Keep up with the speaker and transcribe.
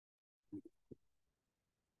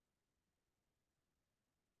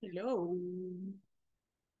Hello.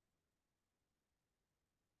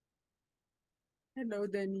 Hello,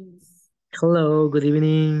 Denise. Hello, good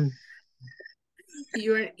evening.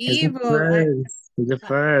 You're It's the evil. first. It's the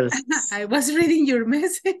first. I was reading your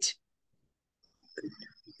message.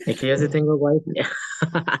 Es que yo sí tengo wifi.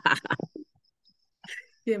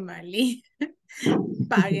 Qué malí.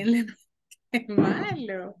 Páguenle. Qué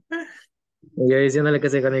malo. Y yo diciéndole que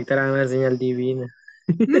se conectara a una señal divina.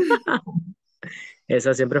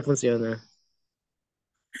 Eso siempre funciona.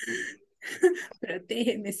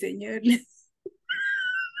 Protégeme, señor. It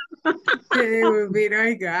would be, oh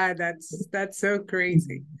my God, that's so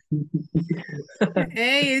crazy.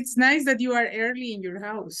 Hey, it's nice that you are early in your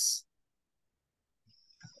house.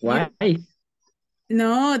 You Why?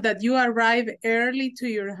 No, that you arrive early to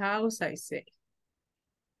your house, I say.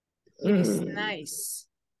 It is Mm. nice.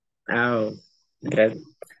 Oh,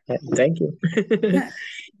 thank you.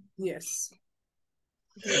 Yes.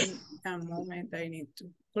 Give me a moment. I need to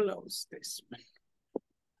close this one.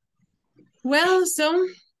 Well, so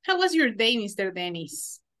how was your day, Mr.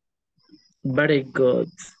 Dennis? Very good.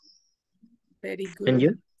 Very And good.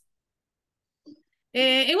 you?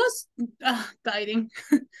 It was tiring,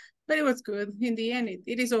 but it was good. In the end,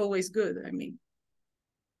 it is always good. I mean,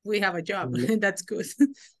 we have a job. That's good.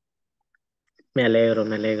 Me alegro,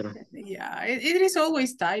 me alegro. Yeah, it is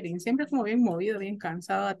always tiring. Siempre como bien movido, bien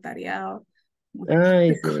cansado, atareado. Un montón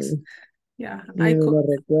Ay, de cosas. sí. Yeah, Ni me lo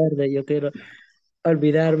recuerda. Yo quiero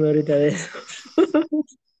olvidarme ahorita de eso.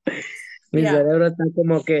 Mi yeah. cerebro está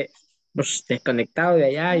como que desconectado de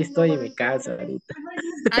allá y estoy en mi casa ahorita.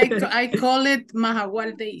 I call it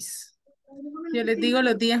Mahahual days. Yo les digo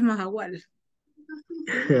los días Mahahual.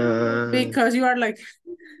 Ah, Because you are like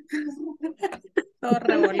todo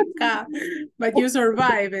revolcado, but you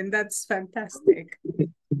survive and that's fantastic.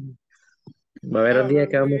 va a haber un día Oh,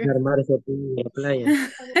 que vamos a armar ese en la playa.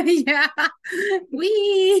 yeah,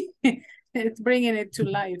 we it's bringing it to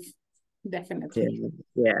life, Yeah, definitely.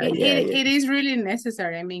 yeah, It, yeah, it, yeah. it is really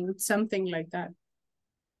necessary. I mean, something like that.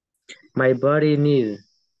 My body need.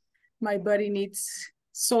 My body needs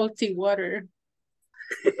salty water.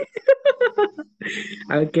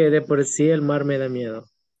 Aunque de por sí el mar me da miedo.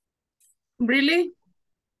 Really?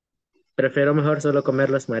 Prefiero mejor solo comer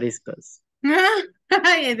los mariscos.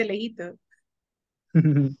 Es de lejito.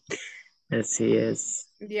 Así es.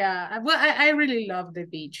 Yeah, well, I really love the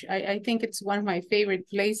beach. I think it's one of my favorite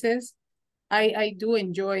places. I do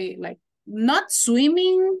enjoy like not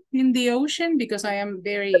swimming in the ocean because I am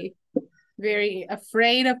very, very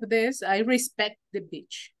afraid of this. I respect the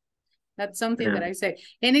beach. That's something that Ah, I say.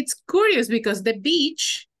 And it's curious because the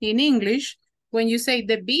beach in English, when you say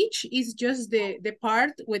the beach is just the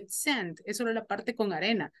part with sand, es solo la parte con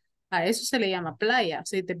arena. A eso se le llama playa,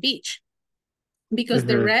 so the beach. Because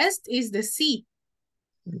the ujú. rest is the sea,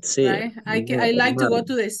 Sí, right? I el like to mar. go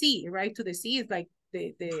to the sea, right? To the sea is like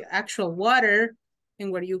the actual water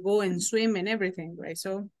and where you go and swim and everything, right?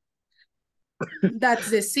 So that's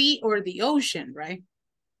the sea or the ocean, right?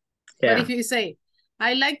 But if Yeah. you say,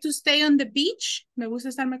 I like to stay on the beach, me gusta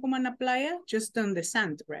estarme como en la playa, just on the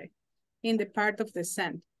sand, right? In the part of the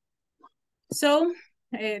sand. So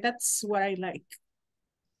that's what I like.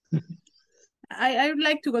 I would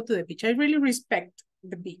like to go to the beach. I really respect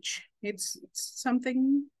the beach. It's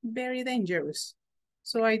something very dangerous.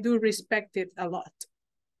 So I do respect it a lot.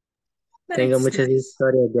 But Tengo it's muchas nice.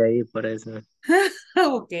 historias de ahí, por eso.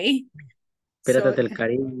 Okay. Piratas So, del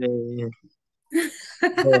Caribe,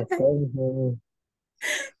 Bob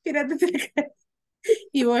Esponja.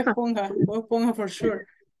 y Bob Esponja for sure.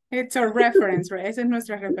 It's a reference, right? Esa es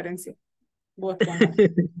nuestra referencia. Bob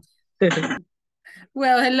Esponja.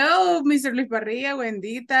 Well, hello, Mr. Luis Barriga,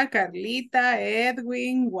 Wendita, Carlita,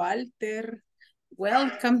 Edwin, Walter.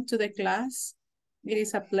 Welcome to the class. It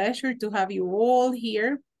is a pleasure to have you all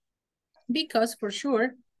here because for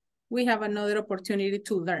sure we have another opportunity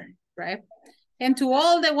to learn, right? And to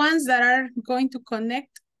all the ones that are going to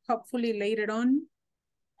connect, hopefully later on,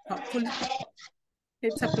 hopefully,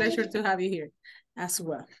 it's a pleasure to have you here as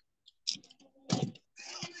well.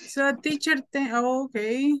 So teacher, oh,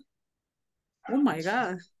 okay. Oh my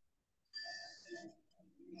God.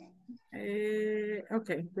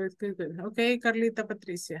 Okay, good. Okay, Carlita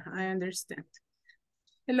Patricia, I understand.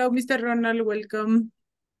 Hello, Mr. Ronald, welcome.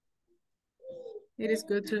 It is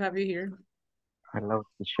good to have you here. Hello,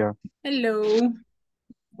 teacher. Hello.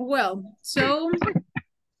 Well, so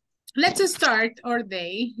let's start our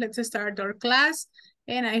day. Let's start our class.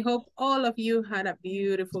 And I hope all of you had a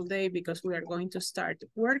beautiful day because we are going to start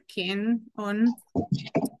working on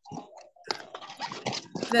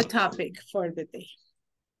the topic for the day.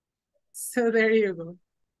 So there you go.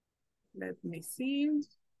 Let me see.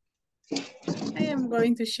 I am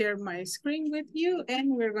going to share my screen with you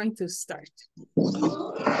and we're going to start.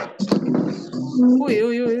 Uy,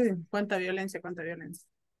 uy, uy, cuánta violencia, cuánta violencia.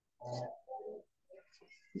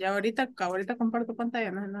 Ya ahorita comparto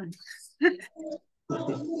pantalla, no, no.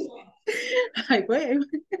 Ay, güey.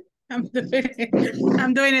 I'm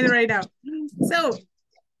doing it right now. So,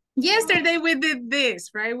 yesterday we did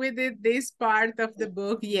this, right? We did this part of the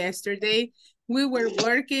book yesterday. We were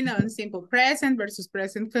working on simple present versus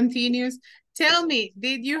present continuous. Tell me,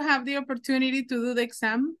 did you have the opportunity to do the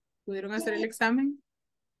exam? ¿Pudieron hacer el examen?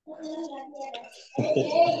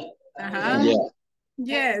 Yeah.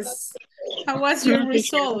 Yes. How was your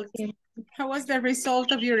result? How was the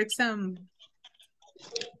result of your exam?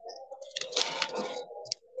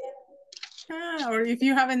 Or if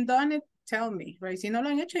you haven't done it, tell me, right? Si no lo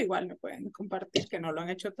han hecho, igual me pueden compartir que no lo han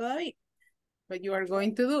hecho todavía. But you are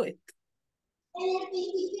going to do it.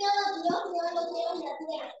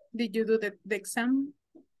 Did you do the exam?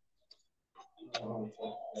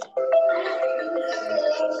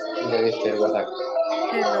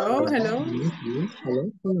 Hello, hello.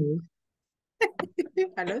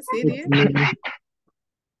 Hello, Siri.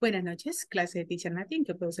 Buenas noches, clase de Teacher Nati, ¿en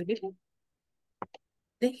qué puedo servirle?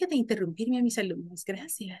 Deje de interrumpirme a mis alumnos,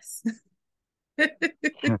 gracias. I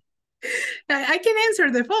can answer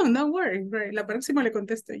the phone, don't worry. Right, la próxima le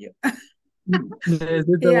contesto yo.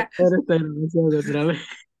 Necesito Yeah. ver esta grabación otra vez.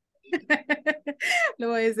 Lo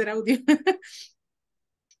voy a hacer audio.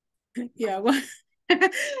 Yeah, well,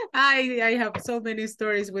 I have so many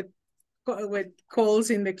stories with calls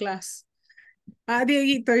in the class.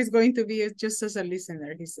 Dieguito is going to be just as a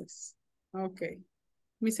listener, he says. Okay.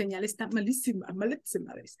 Mi señal está malísima,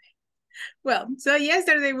 malísima. Well, so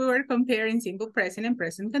yesterday we were comparing simple present and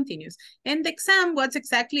present continuous. And the exam was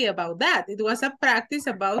exactly about that. It was a practice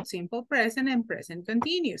about simple present and present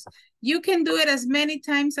continuous. You can do it as many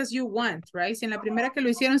times as you want, right? Si en la primera que lo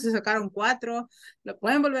hicieron se sacaron 4, lo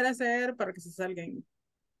pueden volver a hacer para que se salgan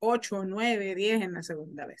 8, 9, 10 en la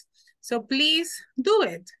segunda vez. So please do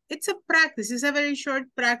it. It's a practice. It's a very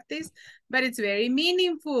short practice, but it's very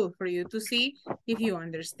meaningful for you to see if you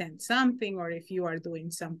understand something or if you are doing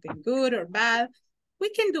something good or bad. We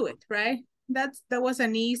can do it, right? That was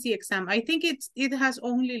an easy exam. I think it has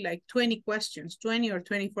only like 20 questions, 20 or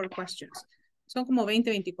 24 questions. Son como 20,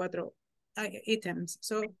 24 items.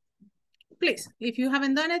 So please, if you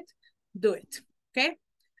haven't done it, do it, okay?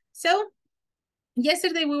 So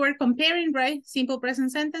yesterday we were comparing, right? Simple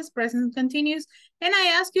present sentence, present continuous. And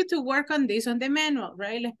I asked you to work on this on the manual,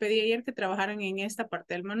 right? Les pedí ayer que trabajaran en esta parte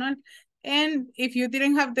del manual. And if you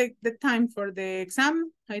didn't have the time for the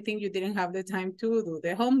exam, I think you didn't have the time to do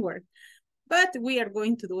the homework. But we are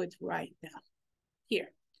going to do it right now.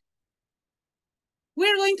 Here.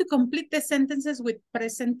 We're going to complete the sentences with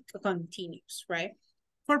present continuous, right?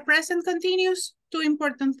 For present continuous, 2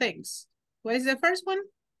 important things. What is the first one?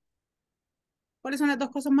 ¿Cuáles son las 2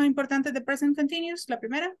 cosas más importantes de present continuous? La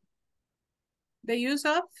primera, the use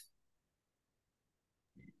of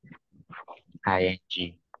ing.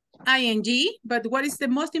 ing, but what is the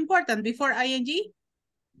most important before ing?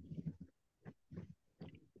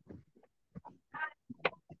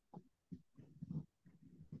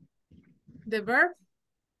 The verb?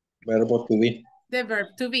 Verbo to be. The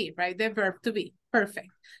verb to be, right? The verb to be. Perfect.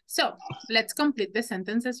 So let's complete the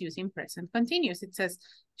sentences using present continuous. It says,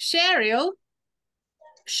 Cheryl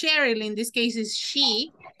in this case is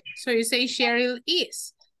she. So you say Cheryl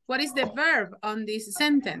is. What is the verb on this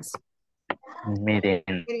sentence? Meeting.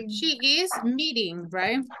 She is meeting,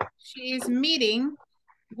 right? She is meeting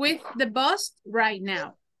with the boss right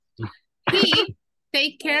now. He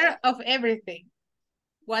take care of everything.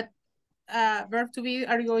 What verb to be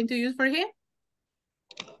are you going to use for him?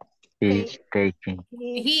 He's taking.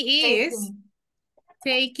 He is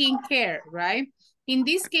taking care, right? In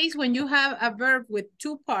this case, when you have a verb with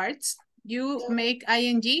 2 parts, you make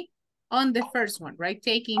ing on the first one, right?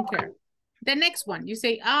 Taking care. The next one, you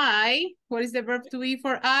say I. What is the verb to be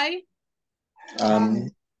for I?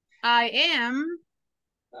 I am.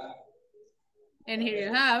 And here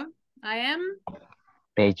you have, I am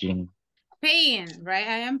Paging. paying, right?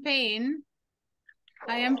 I am paying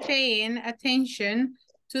attention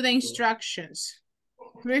to the instructions.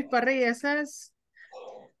 Luis Parrilla says,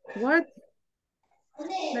 what?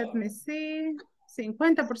 Let me see.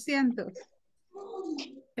 50%.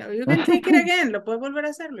 So you can take it again. Lo puedo volver a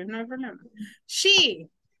hacerlo. No hay problema. She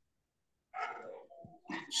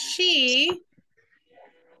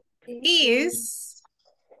is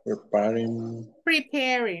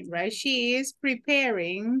preparing, right? She is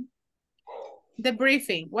preparing the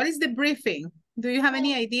briefing. What is the briefing? Do you have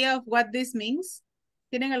any idea of what this means?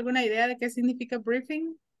 ¿Tienen alguna idea de qué significa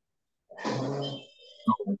briefing?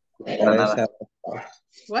 Para nada.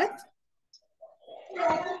 What?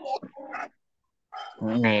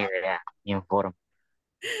 Ni idea. Informe.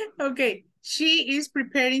 Okay, she is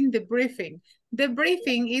preparing the briefing. The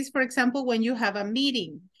briefing is, for example, when you have a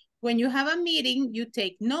meeting. When you have a meeting, you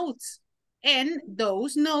take notes. And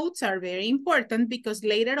those notes are very important because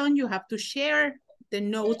later on you have to share the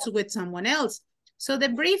notes with someone else. So the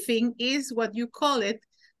briefing is what you call it,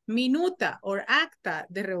 minuta or acta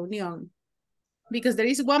de reunión. Because there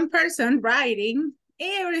is one person writing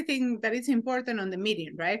everything that is important on the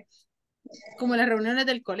meeting, right? Como las reuniones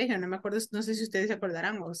del colegio, no me acuerdo, no sé si ustedes se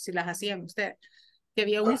acordarán o si las hacían ustedes, que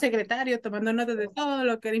había un secretario tomando notas de todo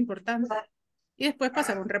lo que era importante y después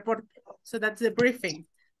pasaba un reporte. So that's the briefing.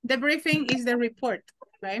 The briefing is the report,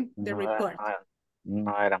 right? The report.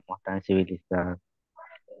 No éramos tan civilizados.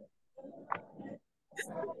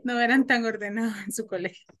 No eran tan ordenados en su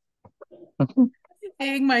colegio.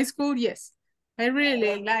 In my school, yes. I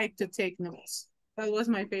really like to take notes. That was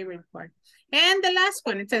my favorite part. And the last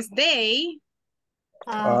one, it says they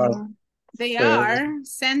are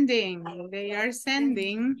sending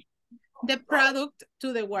the product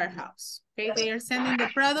to the warehouse. Okay, they are sending the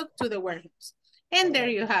product to the warehouse. And there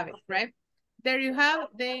you have it, right? There you have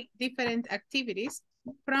the different activities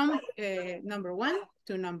from number 1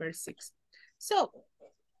 to number 6. So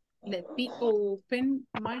let me open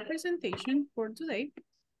my presentation for today.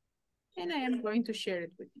 And I am going to share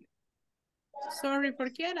it with you. Sorry for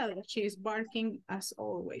Kiara, she is barking as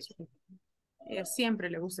always. Ella siempre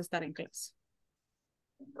le gusta estar en clase.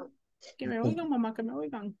 Que me oigan, mamá, que me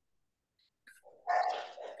oigan.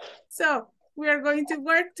 So we are going to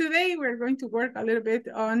work today. We're going to work a little bit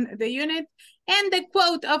on the unit and the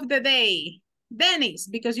quote of the day. Dennis,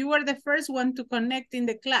 because you were the first one to connect in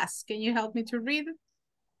the class. Can you help me to read?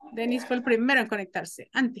 Dennis fue el primero en conectarse,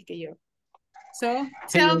 antes que yo. So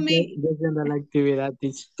tell me. La actividad,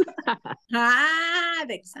 The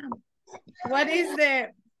exam. What is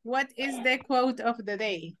the quote of the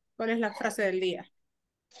day? ¿Cuál es la frase del día?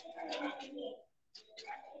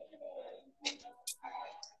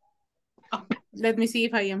 Oh, let me see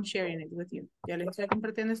if I am sharing it with you. ¿Ya les estoy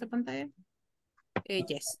compartiendo esa pantalla?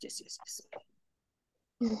 Yes.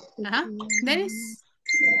 Dennis?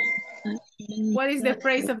 What is the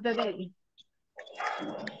phrase of the day?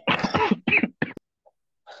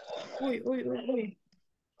 Uy.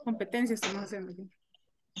 Competencia estamos haciendo aquí.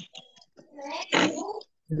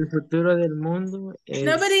 El futuro del mundo es...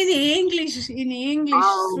 No, but in English,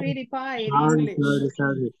 sweetie pie, in English.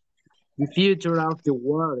 Sorry. The future of the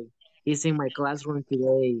world is in my classroom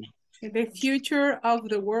today. The future of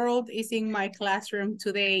the world is in my classroom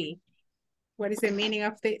today. What is the meaning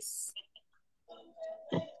of this?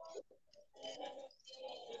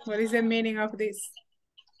 What is the meaning of this?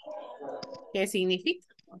 ¿Qué significa?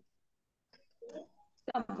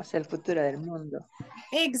 Somos el futuro del mundo.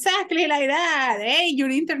 Exactly like that. Hey, your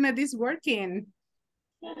internet is working.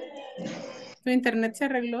 Tu internet se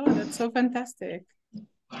arregló. That's so fantastic.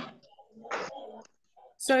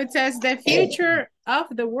 So it says, the future of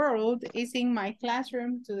the world is in my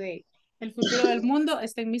classroom today. El futuro del mundo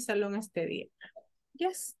está en mi salón este día.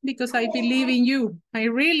 Yes, because I believe in you. I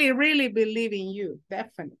really, really believe in you.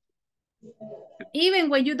 Definitely. Even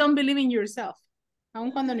when you don't believe in yourself. Aun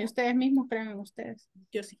cuando ni ustedes mismos crean en ustedes.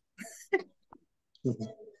 Yo sí.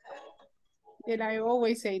 And I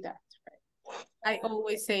always say that. I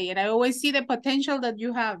always say it. I always see the potential that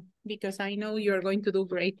you have because I know you're going to do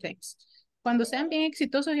great things. Cuando sean bien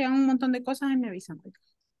exitosos y hagan un montón de cosas, me avisan.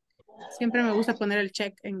 Siempre me gusta poner el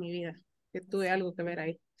check en mi vida, que tuve algo que ver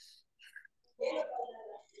ahí.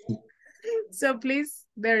 So please,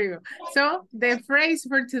 there you go. So the phrase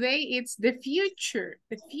for today, it's the future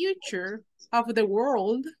of the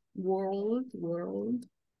world.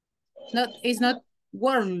 It's not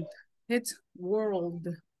world, it's world.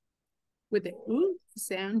 With the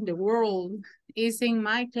sound, the world is in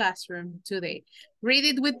my classroom today. Read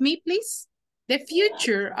it with me, please. The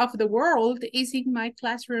future of the world is in my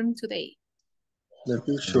classroom today. The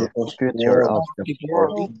future of the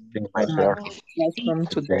world in my classroom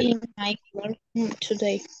today. In my classroom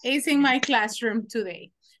today. Is in my classroom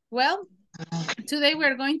today. Well, today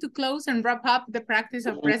we're going to close and wrap up the practice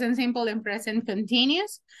of present simple and present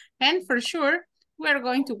continuous. And for sure, we're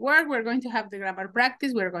going to work, we're going to have the grammar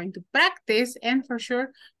practice, we're going to practice, and for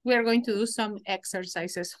sure, we're going to do some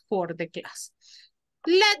exercises for the class.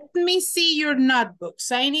 Let me see your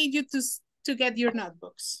notebooks. I need you to get your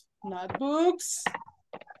notebooks. Notebooks,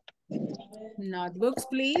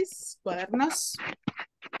 please. Cuadernos.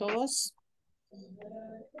 Todos.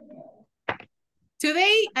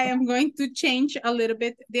 Today, I am going to change a little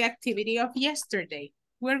bit the activity of yesterday.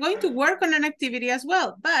 We're going to work on an activity as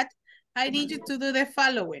well, but I need you to do the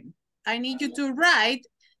following. I need you to write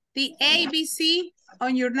the ABC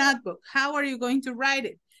on your notebook. How are you going to write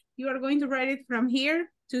it? You are going to write it from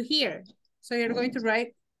here to here. So you're going to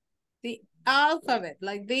write the alphabet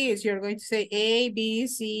like this. You're going to say A, B,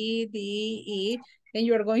 C, D, E, and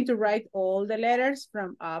you are going to write all the letters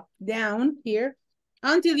from up, down here,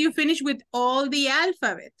 until you finish with all the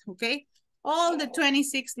alphabet, okay? All the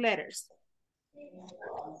 26 letters.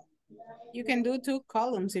 You can do 2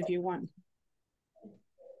 columns if you want.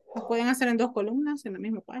 Lo pueden hacer en 2 columnas en la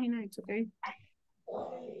misma página, it's okay.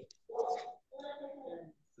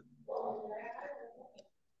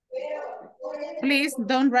 Please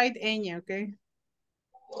don't write any, okay?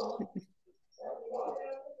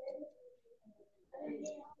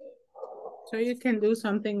 So you can do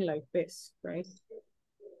something like this, right?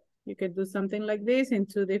 You can do something like this in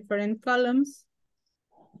 2 different columns,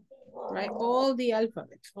 right? All the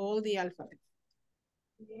alphabet, all the alphabet.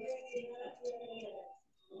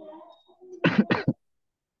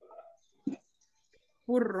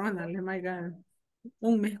 Ronald, oh my God.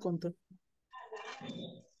 Un mes contó.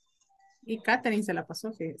 Y Catherine se la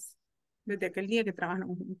pasó, fíjese. Desde aquel día que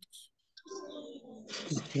trabajamos juntos.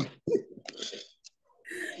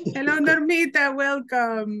 Hello, Normita,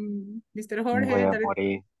 welcome. Mr. Jorge. Voy a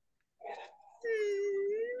morir.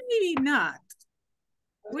 Maybe not.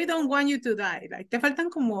 We don't want you to die. Like, te faltan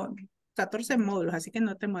como 14 módulos, así que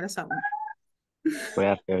no te mueras aún. Voy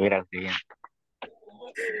a seguir al siguiente.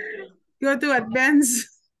 Go to advance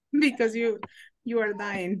because you are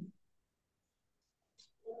dying.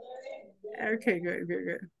 Okay, good.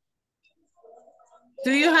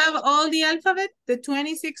 Do you have all the alphabet? The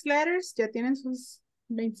 26 letters? ¿Ya tienen sus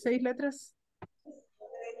 26 letras?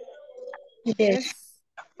 Yes.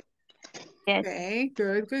 Okay,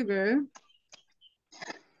 good.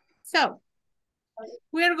 So,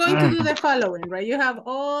 we are going to do the following, right? You have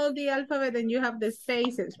all the alphabet and you have the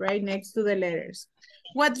spaces, right, next to the letters.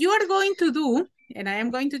 What you are going to do, and I am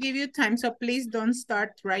going to give you time, so please don't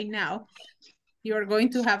start right now. You are going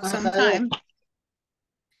to have some time.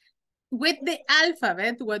 With the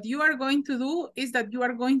alphabet, what you are going to do is that you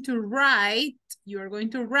are going to write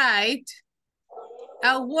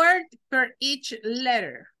a word per each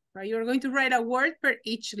letter, right? You're going to write a word per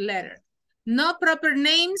each letter. No proper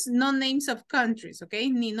names, no names of countries, okay?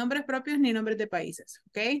 Ni nombres propios, ni nombres de países,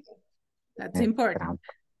 okay? That's important.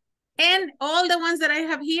 And all the ones that I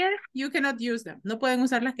have here, you cannot use them. No pueden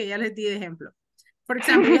usar las que ya les di de ejemplo. For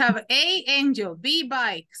example, you have A, angel, B,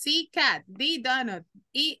 bike, C, cat, D, donut,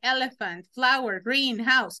 E, elephant, flower, green,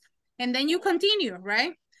 house. And then you continue,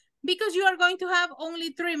 right? Because you are going to have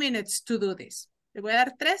only 3 minutes to do this. Le voy a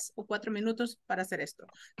dar 3 o 4 minutos para hacer esto.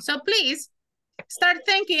 So please, start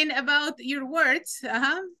thinking about your words.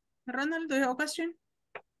 Ronald, do you have a question?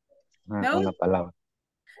 No? Una palabra.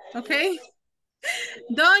 Okay.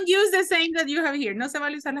 Don't use the same that you have here. No se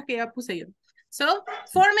vale usar las que ya puse yo. So,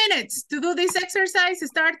 4 minutes to do this exercise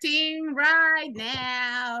starting right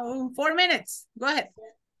now. 4 minutes. Go ahead.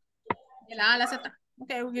 De la A a la Z.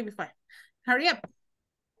 Okay, we'll give you 5. Hurry up.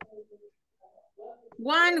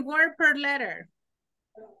 1 word per letter.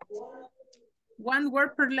 1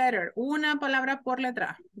 word per letter. Una palabra por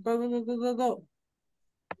letra. Go.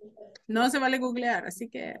 No se vale googlear, así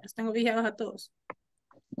que los tengo vigilados a todos.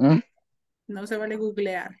 No se vale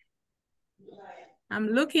googlear. I'm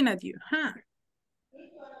looking at you, huh?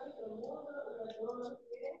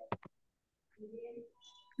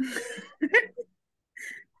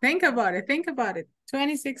 Think about it.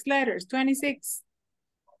 26 letters, 26.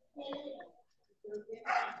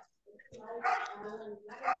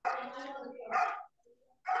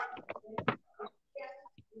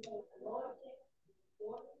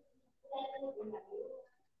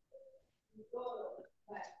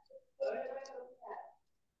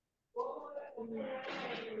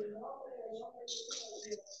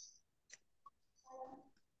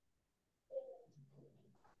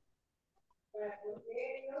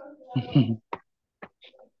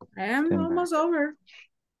 I am almost over.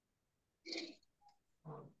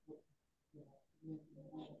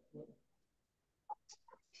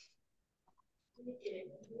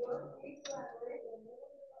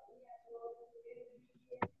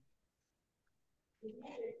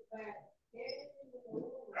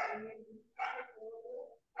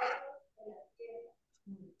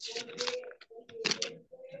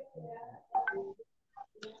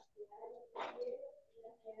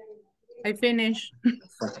 I finished.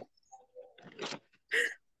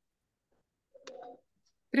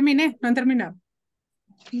 Terminé, no han terminado.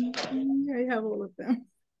 I have all of them.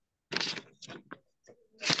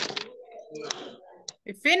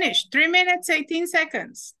 Finish. 3 minutes, 18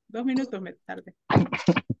 seconds. 2 minutos me tarde.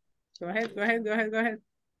 Go ahead, go ahead, go ahead, go ahead.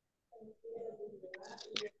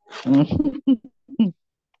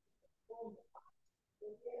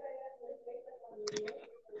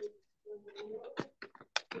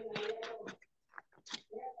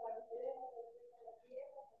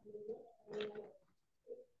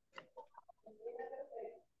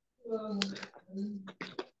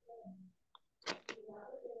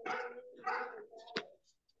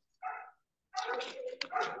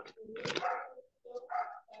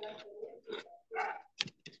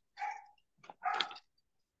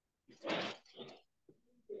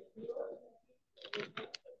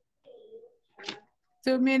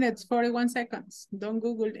 Two minutes, 41 seconds. Don't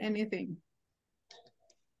Google anything.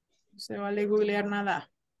 No se vale googlear nada.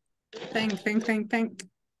 Think.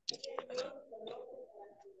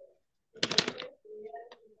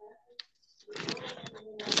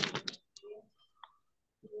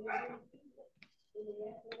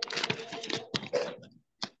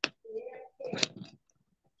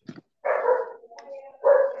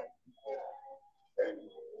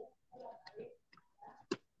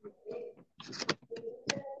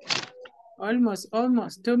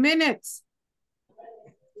 Almost. 2 minutes.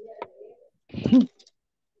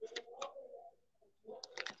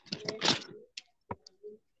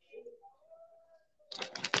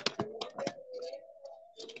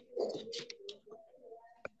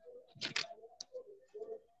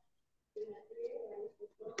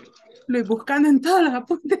 Lo voy buscando en todos los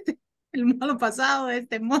apuntes. El módulo pasado de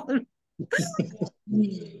este módulo.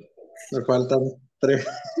 Me faltan 3.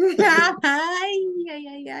 Ay.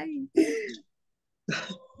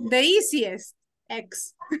 The easiest.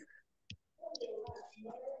 X.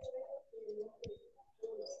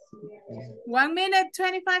 1 minute,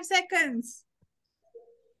 25 seconds.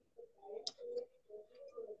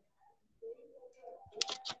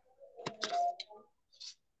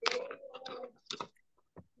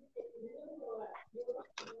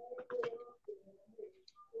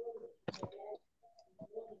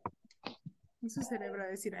 Su cerebro a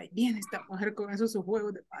decir, ay, bien esta mujer con esos sus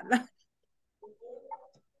juegos de palabras.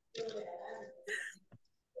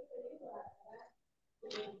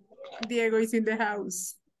 Diego is in the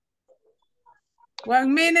house.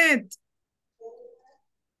 1 minute.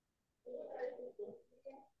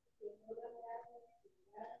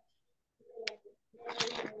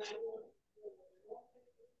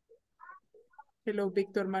 Hello,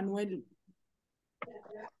 Víctor Manuel.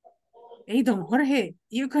 Hey, don Jorge,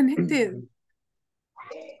 you connected.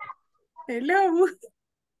 Hello.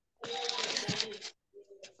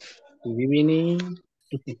 Good evening.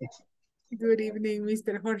 Good evening,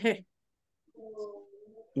 Mr. Jorge.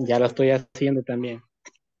 Ya lo estoy haciendo también.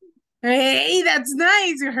 Hey, that's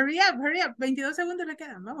nice. Hurry up. 22 segundos le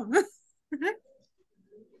quedan, vamos.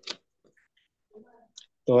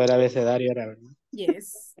 Todo el abecedario era, ¿verdad?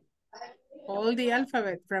 Yes. All the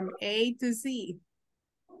alphabet from A to Z.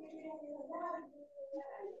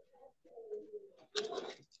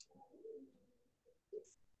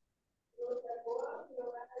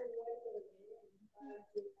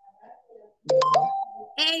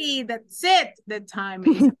 Hey, that's it. The time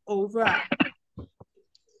is over.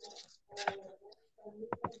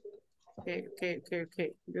 Okay.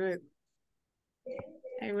 Good.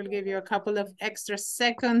 I will give you a couple of extra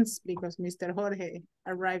seconds because Mr. Jorge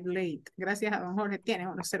arrived late. Gracias a don Jorge. Tiene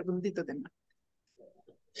unos segunditos de más.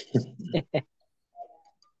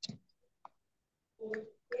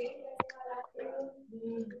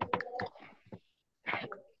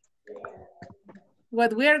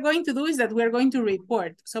 What we are going to do is that we are going to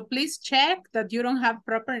report. So please check that you don't have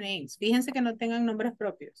proper names. Fíjense que no tengan nombres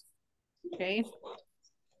propios. Okay.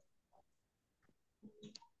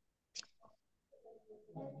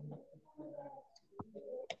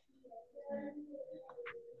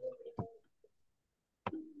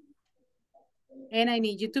 And I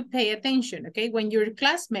need you to pay attention, okay? When your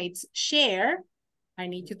classmates share, I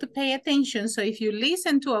need you to pay attention. So if you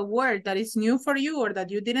listen to a word that is new for you or that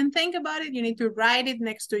you didn't think about it, you need to write it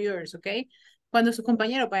next to yours, okay? Cuando sus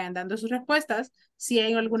compañeros vayan dando sus respuestas, si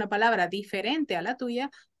hay alguna palabra diferente a la tuya,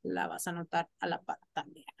 la vas a anotar a la par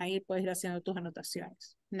también. Ahí puedes ir haciendo tus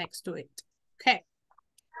anotaciones next to it. Okay.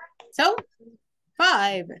 So,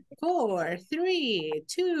 5, 4, 3,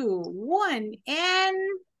 2, 1, and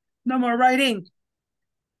no more writing.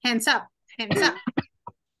 Hands up.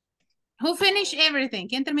 Who finished everything?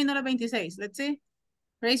 ¿Quién terminó los 26? Let's see.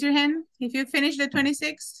 Raise your hand if you finished the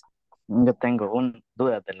 26. Yo tengo una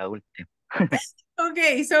duda de la última.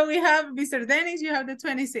 Okay, so we have Mr. Dennis, you have the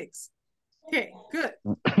 26. Okay, good.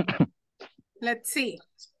 Let's see.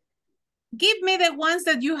 Give me the ones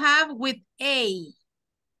that you have with A.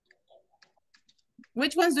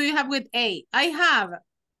 Which ones do you have with A? I have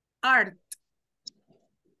art.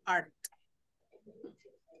 Art.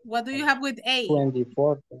 What do you have with A?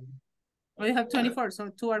 24. Oh, you have 24, so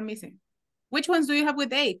 2 are missing. Which ones do you have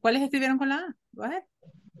with A? ¿Cuáles escribieron con la A? Go ahead.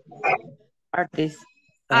 Artist.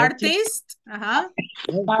 Artist. Ajá.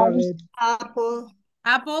 Alphabet. Apple.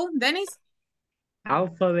 Apple. Dennis.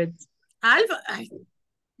 Alphabet. Alpha. Ay.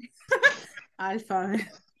 Alphabet.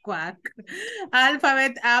 Quack.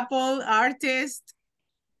 Alphabet, apple, artist,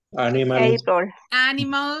 Animal. April.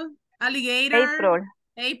 animal, alligator. April.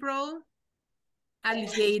 April.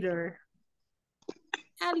 Alligator.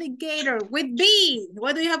 Alligator. With B.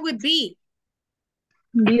 What do you have with B?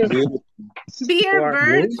 Beautiful. Beer,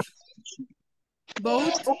 bird.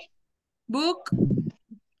 Boat. Book.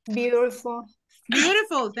 Beautiful.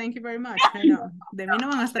 Beautiful. Thank you very much. I know. De mí no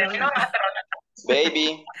van a estar hablando.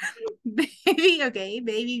 Baby. Baby, okay.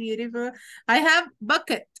 Baby, beautiful. I have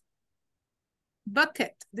bucket.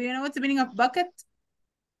 Bucket. Do you know what's the meaning of bucket?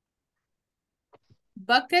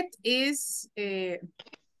 Bucket is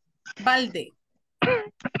balde.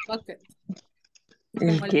 Bucket.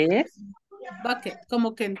 Como el- ¿Qué? bucket,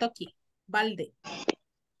 como Kentucky. Balde.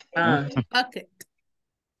 Ah, Bucket.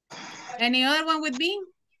 Any other one with B?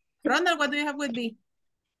 Ronald, what do you have with B?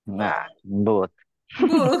 Nah, both.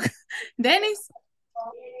 Book. Dennis?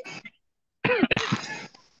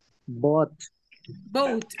 Both.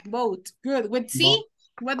 Boat. Boat. Good. With C?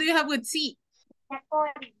 What do you have with C?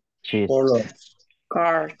 Cheese. Color.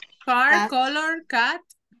 car. Car, Cat. color, cat,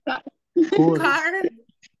 Cool. car,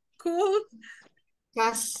 cool.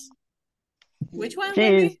 Gas. Which one?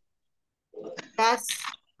 Cheese. Gas.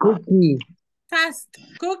 Cookie. Fast.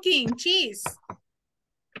 Cooking, cheese.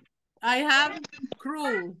 I have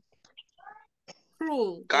cruel.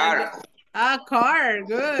 Cruel. Car. Car.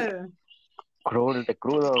 Good. Cruel, de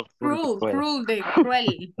crudo. Cruel. Cruel. De cruel.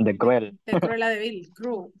 De cruel. De cruel de vil.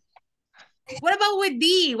 Cruel. What about with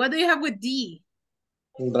D? What do you have with D?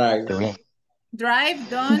 Drive. También. Drive,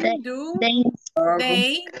 done, do,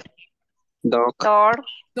 they, Dog.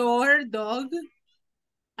 door, dog.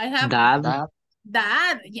 I have Dad.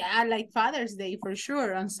 dad. Yeah, like Father's Day for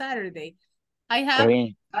sure on Saturday. I have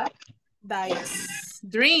Drink. dice.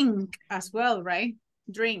 Drink as well, right?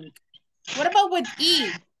 Drink. What about with E?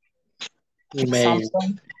 Email.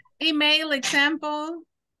 Email, example,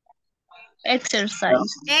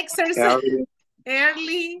 Exercise. exercise,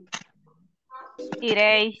 early,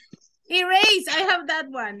 Erase. erase. I have that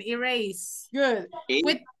one. Erase. Good. Eat.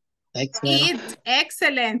 With Excellent. eat.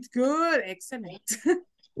 Excellent. Good. Excellent.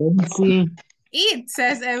 Fancy. Eat,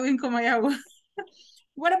 says Edwin Comayagua.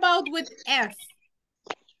 What about with F?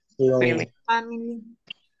 Long. Family.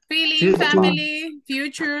 Feeling, Future. family,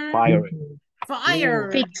 future, Fire.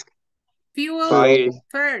 fire, Fix. fuel, Fire.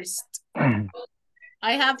 first.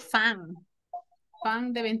 I have fan.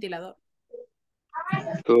 Fan de ventilador.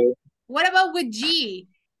 Good. What about with G?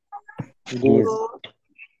 Good.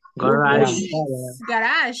 Garage.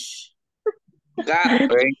 Garage. God.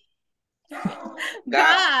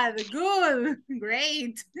 God, good,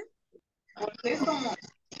 great.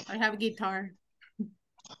 I have guitar.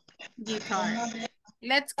 Guitar.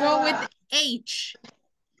 Let's go with H.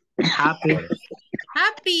 Happy.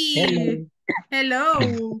 Happy.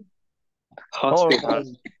 Hello. Hospital.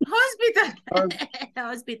 Hospital.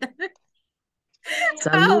 Hospital.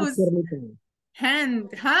 Salud, House. Carlita. Hand.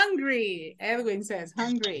 Hungry. Edwin says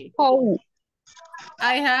hungry. Oh.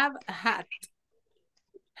 I have hat.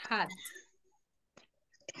 Hat.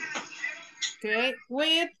 Okay.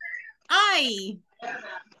 With I.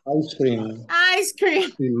 Ice cream. Ice cream.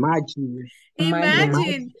 Imagine.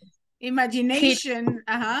 Imagine. Imagination.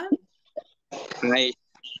 Uh-huh. Nice.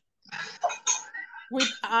 With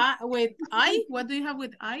I. What do you have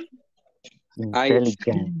with I?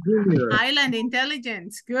 Intelligent. Island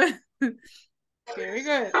intelligence. Good. Very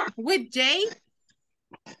good. With J?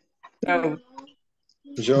 Oh,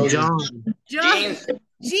 Jogging. John. Jeans.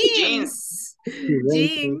 Jeans.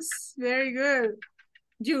 Jeans. Very good.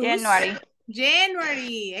 Juice. January.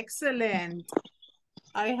 January. Excellent.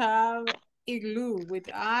 I have igloo with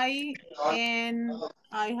I, and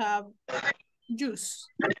I have juice.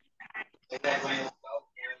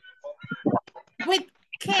 With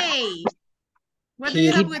K. What do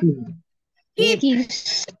you have with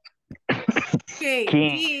Kiss. K?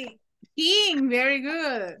 King. King. Very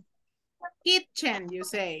good. Kitchen, you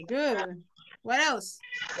say. Good. What else?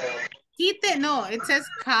 Kite, no, it says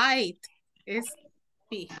kite. It's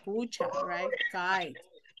pijucha, right? Kite.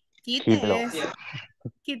 Kite Kilo. is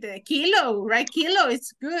kite. Kilo, right? Kilo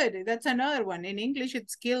is good. That's another one. In English,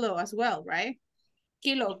 it's kilo as well, right?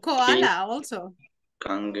 Kilo. Koala also.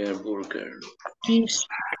 Kangaroo burger. Kiss.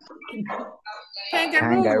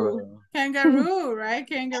 Kangaroo. Kangaroo, right?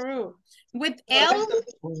 Kangaroo. With L,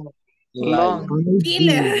 Like,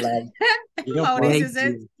 killer. you Mauricio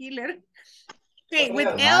says killer. Okay,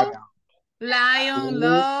 with L, lion,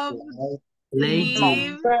 love,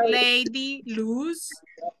 live, lady, lose,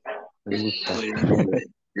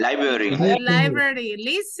 Library. library,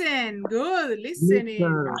 listen, good, listening.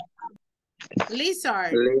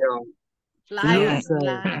 Lizard, Leo. lion,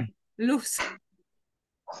 loser.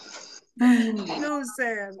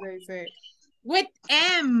 Loser, they say. With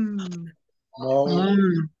M, no,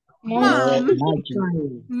 mom,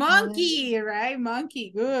 monkey, right?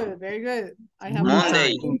 Monkey, good, very good. I have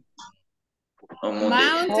Monday. Oh,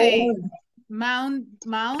 Monday.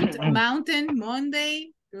 mountain,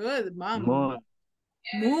 Monday, good, mom.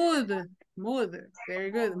 Mood,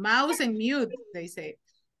 very good. Mouse and mute, they say.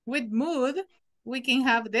 With mood, we can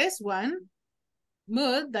have this one.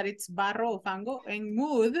 Mood, that it's barro o fango, and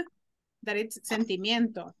mood, that it's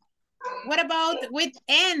sentimiento. What about with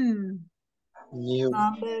N? new,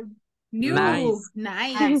 New,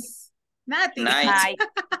 nice. Nothing. Night.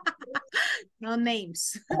 No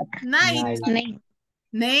names. Night.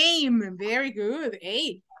 Name, very good.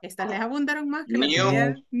 Hey, estas les abundaron más que la New.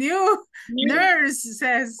 primera. New. Nurse,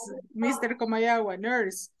 says Mr. Comayagua,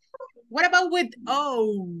 nurse. What about with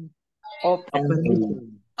O?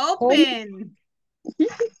 Open. Open.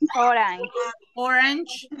 Orange.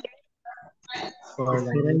 Orange.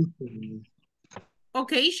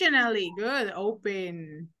 Occasionally, good,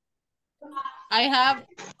 open. I have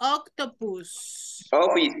octopus.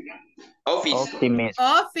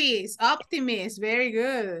 Office. Optimist, very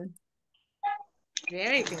good.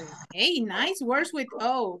 Very good. Hey, nice words with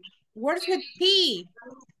O. Words with P.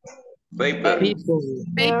 Paper.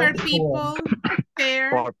 Paper, people,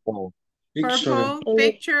 fair, purple,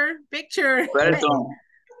 picture,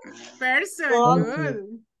 person,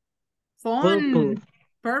 good. Phone,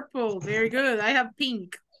 purple, very good. I have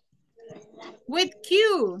pink. With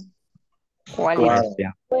Q.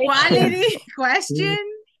 Quality, question,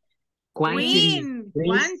 queen,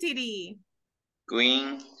 quantity.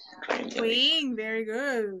 Queen, very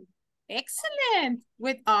good. Excellent.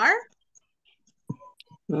 With R.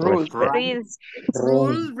 Rules.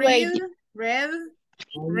 Rule, read, rain.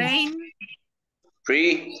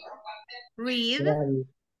 Free. Read.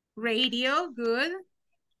 Radio, good.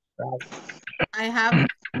 I have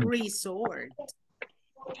resort.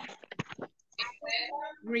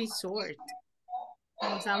 Resort.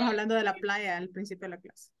 Estábamos hablando de la playa al principio de la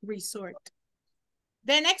clase. Resort.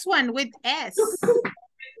 The next one with S.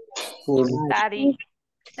 Study.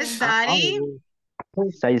 Study.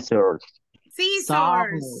 Scissors.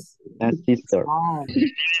 Scissors. Scissors.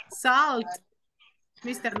 Salt.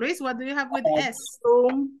 Mr. Luis, what do you have with S?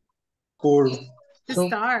 cool,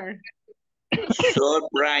 Star.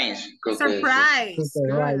 Surprise. Surprise.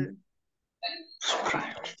 Good.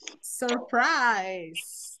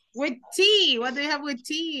 Surprise. With T, what do you have with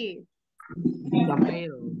T?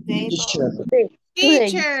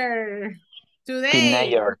 Teacher. Today.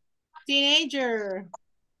 Teenager.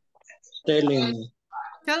 telling,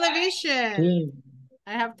 Television.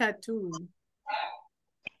 I have tattoo.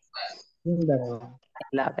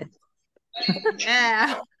 Love it.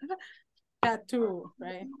 Yeah. Tattoo,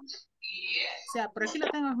 right? O sea, por aquí lo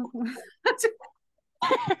tengo.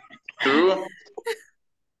 True.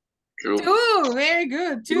 Two, very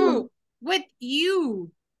good. Two. With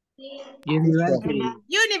you.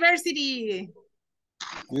 University.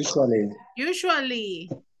 Usually.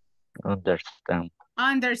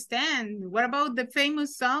 Understand. What about the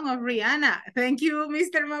famous song of Rihanna? Thank you,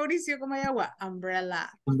 Mr. Mauricio Comayagua. Umbrella.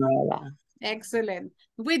 Excellent.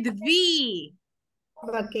 With V.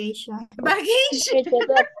 Vacation.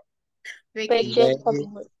 Vacation.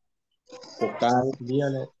 vocal,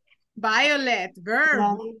 violet, Violet.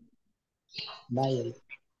 Verb.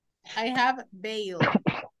 I have veil.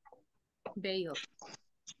 Veil.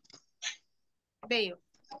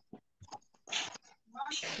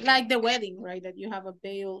 Like the wedding, right? That you have a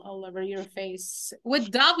veil all over your face. With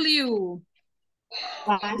W.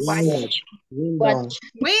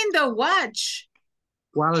 Window, watch.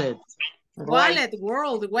 Wallet,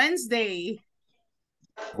 world, Wednesday.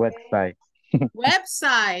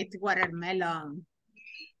 Website, watermelon.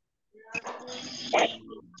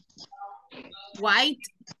 White,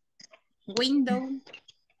 window.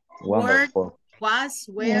 Wonderful. Word, was,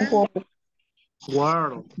 where.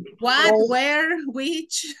 What, where,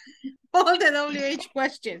 which. All the WH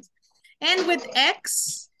questions. And with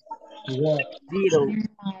X.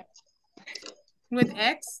 With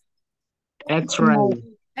X.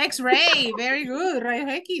 X-ray, very good.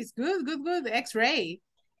 X, good. X-ray.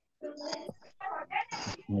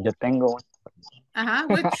 Yo tengo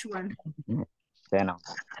Which one? Bueno.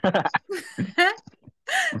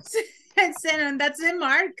 Xenon, that's a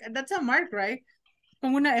mark. That's a mark, right? Es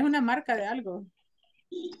una marca de algo.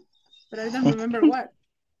 But I don't remember what.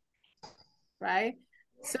 Right?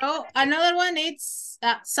 So another one is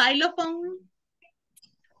xylophone.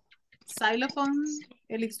 Xylophone,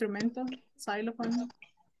 el instrumento. Xylophone.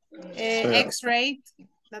 X-ray.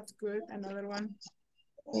 That's good. Another one.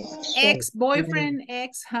 Ex-boyfriend,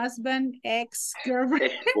 ex-husband,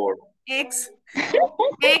 ex-girlfriend,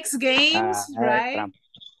 ex-games, right?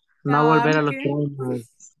 No volver a los temas.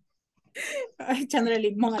 Echándole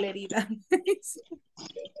limón a la herida.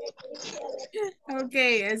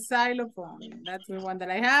 Okay, a xylophone. That's the one that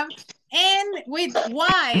I have. And with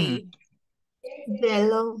Y.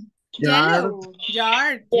 Yellow. Yellow.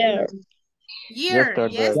 Yard. Yesterday.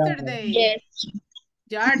 Yesterday. Yes.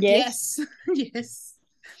 Yard, yes. Yes.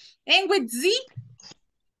 And with Z.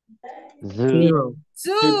 Zero.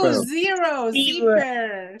 Zoo, zero,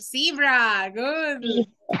 zebra, zebra, good.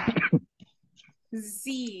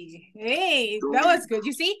 Z, hey, that was good.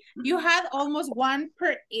 You see, you had almost one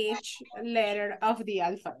per each letter of the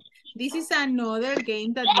alphabet. This is another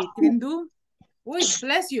game that we can do. Uy,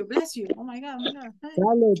 bless you, bless you. Oh my God, oh my God. Hi.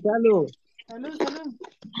 Salud. Salud, salud.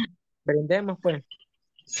 Brindemos, pues.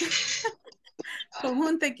 Con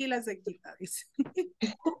un tequila se quita, dice.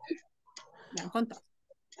 Me han contado.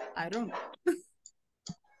 I don't know.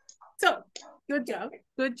 So, good job.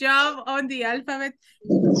 Good job on the alphabet.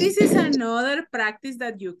 This is another practice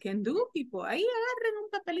that you can do, people. Ahí agarren un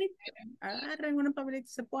papelito. Agarren un papelito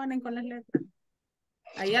y se ponen con las letras.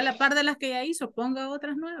 Ahí a la par de las que ya hizo, ponga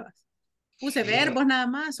otras nuevas. Use verbos nada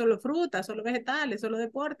más, solo frutas, solo vegetales, solo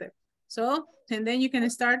deporte. So, and then you can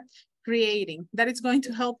start creating. That is going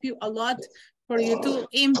to help you a lot for you to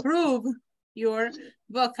improve your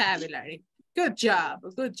vocabulary. Good job,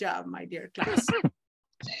 my dear class.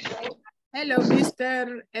 Hello,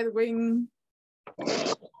 Mr. Edwin.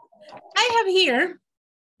 I have here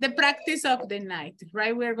the practice of the night,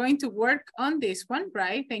 right? We're going to work on this one,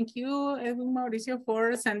 right? Thank you, Edwin Mauricio,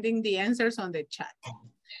 for sending the answers on the chat.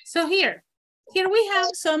 So here we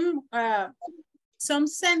have some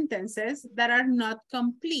sentences that are not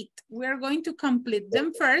complete. We're going to complete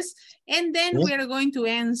them first, and then we are going to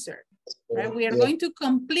answer, right? We are going to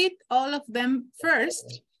complete all of them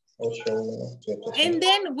first, and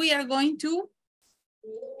then we are going to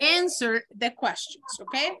answer the questions,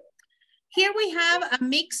 okay? Here we have a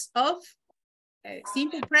mix of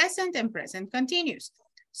simple present and present continuous.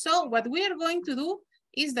 So what we are going to do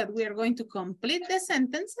is that we are going to complete the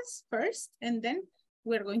sentences first, and then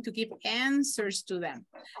we're going to give answers to them.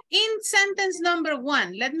 In sentence number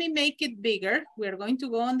 1, let me make it bigger. We're going to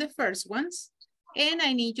go on the first ones, and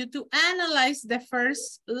I need you to analyze the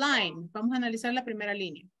first line. Vamos a analizar la primera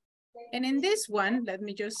línea. And in this one, let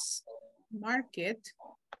me just mark it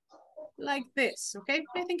like this, okay?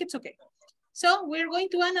 I think it's okay. So we're going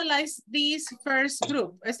to analyze this first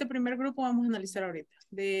group. Este primer grupo vamos a analizar ahorita.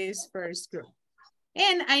 This first group.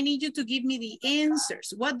 And I need you to give me the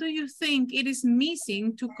answers. What do you think it is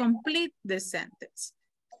missing to complete the sentence?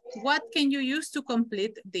 What can you use to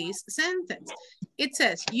complete this sentence? It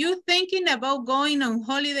says, you thinking about going on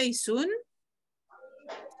holiday soon?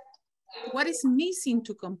 What is missing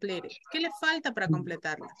to complete it? ¿Qué le falta para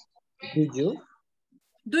completarla?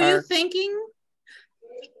 Do you thinking?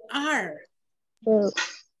 Are.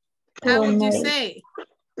 How would you say?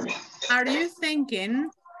 Are you thinking?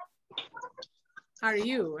 Are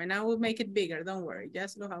you? And I will make it bigger, don't worry.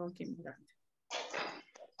 Just lo hago aquí grande.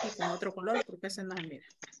 Y con otro color porque ese no se mira.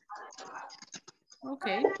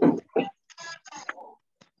 Okay.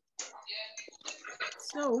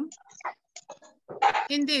 So,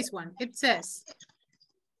 in this one, it says,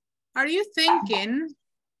 are you thinking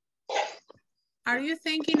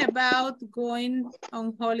about going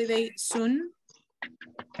on holiday soon?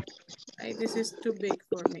 Okay, this is too big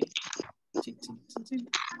for me.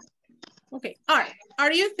 Okay,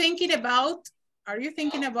 are you thinking about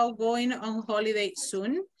going on holiday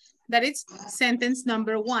soon? That is sentence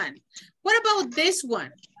number 1. What about this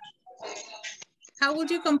one? How would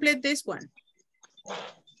you complete this one?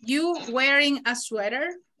 You wearing a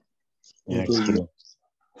sweater?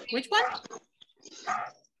 Which one?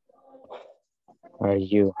 Are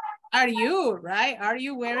you? Are you, right? Are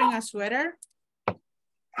you wearing a sweater?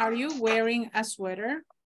 Are you wearing a sweater?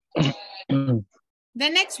 The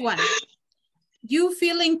next one. You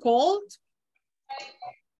feeling cold?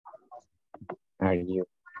 Are you?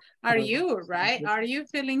 Are you, right? Are you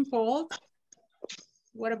feeling cold?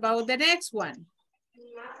 What about the next one?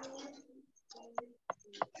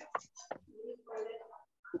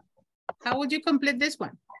 How would you complete this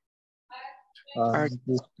one? Are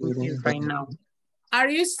you right now? Are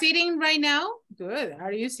you sitting right now? Good.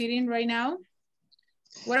 Are you sitting right now?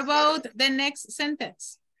 What about the next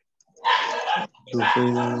sentence? Are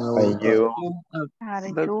you?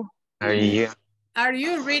 Are you? Are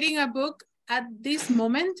you reading a book at this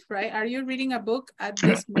moment, right? Are you reading a book at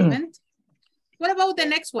this moment? What about the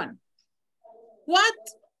next one? What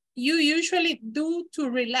you usually do to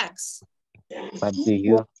relax? What do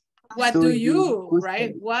you? What do you,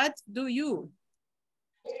 right? What do you?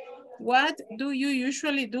 What do you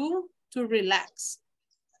usually do to relax?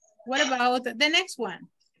 What about the next one?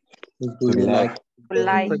 Do you like?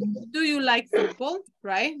 Do you like football,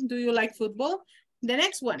 right? Do you like football? The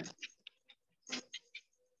next one.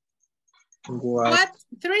 What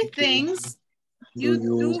three things you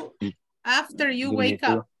do after you wake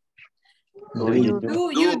up? Do you do?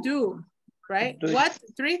 Do you do, right? What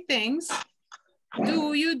three things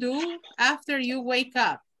do you do after you wake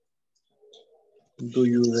up? Do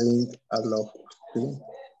you drink a lot of tea?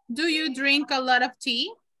 Do you drink a lot of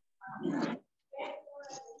tea?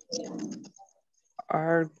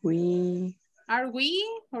 Are we Are we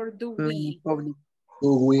or do we? public?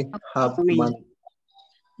 Do we have money?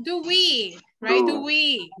 Do we, right? Do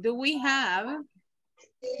we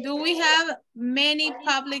have many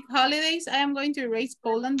public holidays? I am going to erase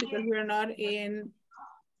Poland because we're not in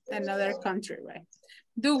another country, right?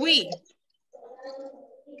 Do we?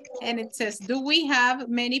 And it says, do we have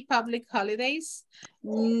many public holidays?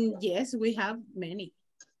 Yes, we have many.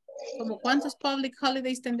 ¿Como cuántos public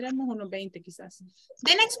holidays tendremos? Unos 20 quizás.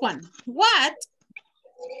 The next one. What?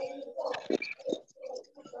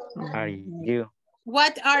 Are you?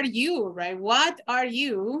 What are you, right? What are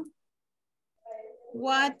you?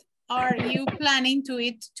 What are you planning to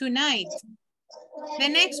eat tonight? The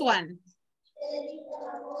next one.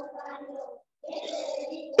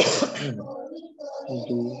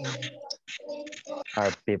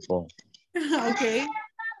 Are people? Okay.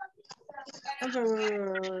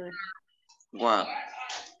 Wow.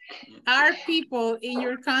 Are people in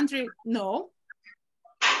your country? No.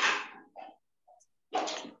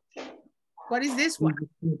 What is this one?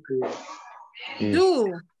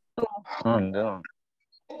 Do. Oh, no.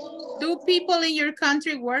 Do people in your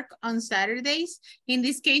country work on Saturdays? In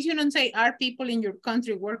this case, you don't say, are people in your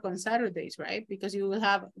country work on Saturdays, right? Because you will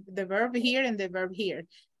have the verb here and the verb here.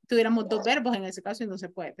 Tuviéramos dos verbos en ese caso y no se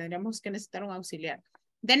puede. Tendríamos que necesitar un auxiliar.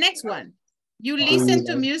 The next one. You listen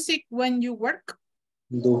to music when you work?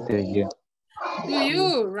 Do you? Do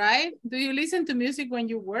you, right? Do you listen to music when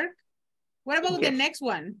you work? What about the next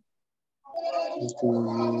one?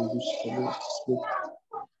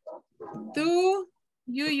 Do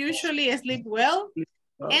you usually sleep well?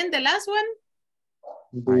 And the last one?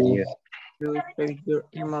 Are you? Do you check your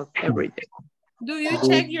email every day? Do you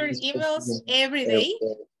check your emails every day?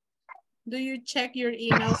 Do you check your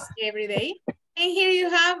emails every day? And here you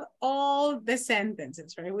have all the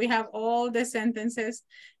sentences, right? We have all the sentences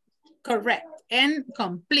correct and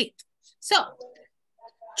complete. So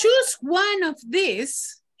choose one of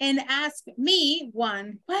these and ask me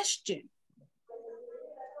one question.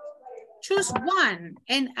 Choose one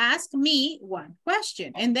and ask me one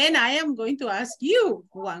question. And then I am going to ask you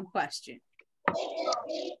one question.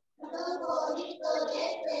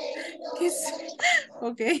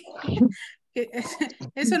 Okay.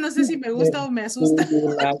 Eso no sé si me gusta o me asusta.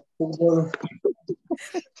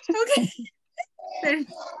 Okay.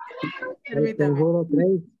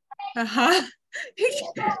 Permítame. Ajá.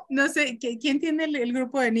 No sé, ¿quién tiene el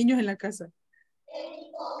grupo de niños en la casa?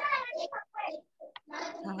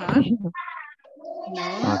 Ajá.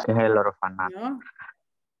 No. ¿Qué es el orfanato? No.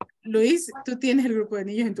 Luis, ¿tú tienes el grupo de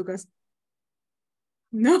niños en tu casa?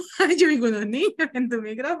 No, yo oigo unos niños en tu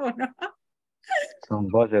micrófono. Son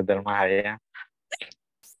voces del más allá.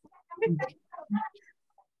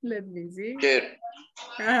 Let me see. Sure.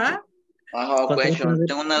 Ajá. I have a question.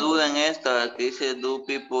 Tengo una duda en esta que dice do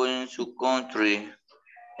people in su country.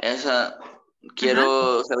 Esa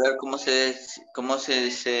quiero saber cómo se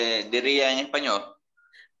diría en español.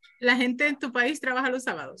 La gente en tu país trabaja los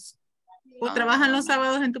sábados. ¿O trabajan los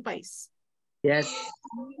sábados en tu país? Yes.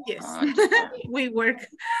 Yes. We work.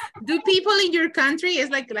 Do people in your country,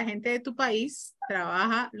 es like la gente de tu país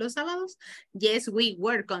trabaja los sábados? Yes, we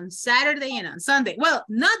work on Saturday and on Sunday. Well,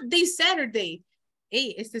 not this Saturday.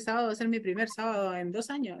 Hey, este sábado va a ser mi primer sábado en 2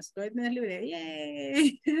 años. Voy a tener libre.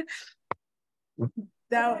 Yay.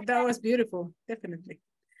 That was beautiful, definitely.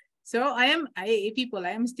 So I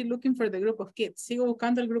am still looking for the group of kids. Sigo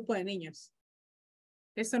buscando el grupo de niños.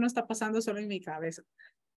 Esto no está pasando solo en mi cabeza.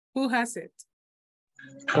 Who has it?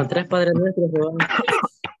 Con 3 padres nuestros.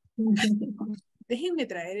 Déjenme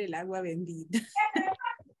traer el agua bendita.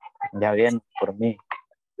 Ya bien por mí.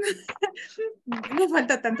 Me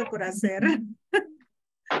falta tanto por hacer.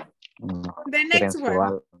 No, The quieren next su one.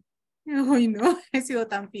 algo. Uy, no, he sido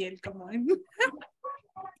tan fiel como él.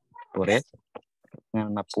 Por eso. En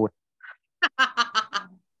una pura.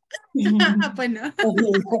 Pues no.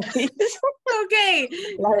 Ok.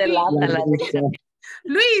 La delata, la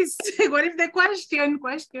Luis, what is the question?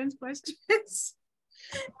 Questions.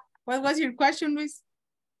 What was your question, Luis?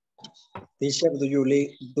 Teacher, do you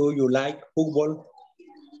like football?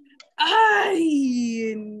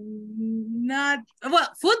 Not, well,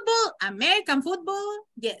 football, American football,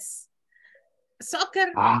 yes.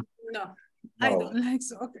 Soccer, no. I don't like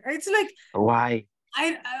soccer. It's like, Why?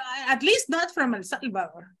 I at least not from El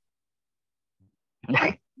Salvador.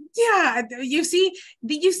 Yeah, did you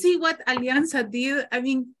see what Alianza did? I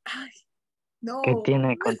mean, no. ¿Qué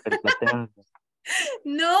tiene contra el Platense?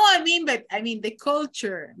 No, I mean the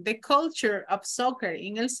culture of soccer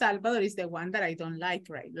in El Salvador is the one that I don't like,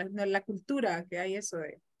 right? La cultura que hay eso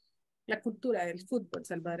de, la cultura del fútbol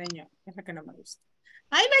salvadoreño, es la que no me gusta.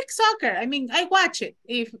 I like soccer. I mean, I watch it.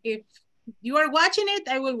 If you are watching it,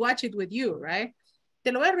 I will watch it with you, right?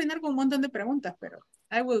 Te lo voy a arruinar con un montón de preguntas, pero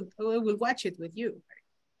I will watch it with you. Right?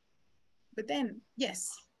 But then, yes,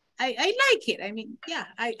 I like it. I mean, yeah,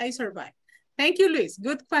 I survive. Thank you, Luis.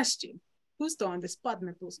 Good question. Justo on the spot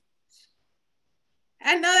me puso.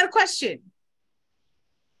 Another question.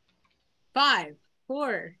 5,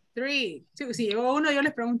 4, 3, 2. Si llegó uno, yo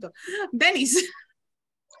les pregunto. Dennis.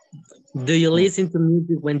 Do you listen to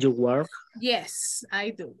music when you work? Yes, I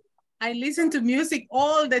do. I listen to music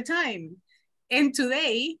all the time. And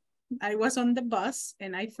today, I was on the bus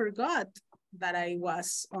and I forgot that I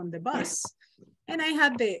was on the bus. And I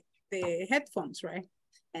had the headphones, right?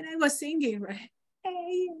 And I was singing, right?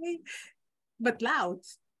 Hey, but loud,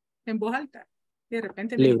 en voz alta. De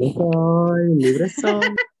repente Libre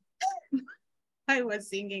soy. I was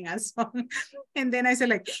singing a song. And then I said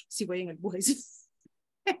like, si voy en el bus.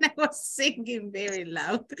 And I was singing very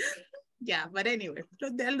loud. Yeah, but anyway,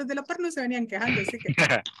 los de la par no se venían quejando, así que.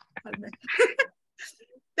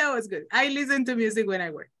 That was good. I listen to music when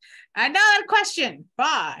I work. Another question.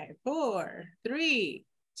 5, 4, 3,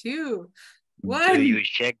 2, 1. Do you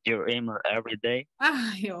check your email every day?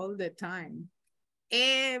 All the time.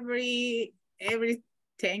 Every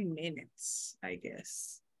 10 minutes, I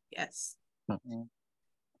guess. Yes.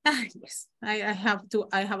 Yes. I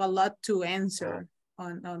have a lot to answer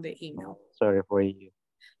on the email. Sorry for you.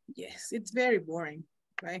 Yes, it's very boring,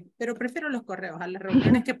 right? Pero prefiero los correos a las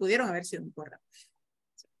reuniones que pudieron haber sido un correo.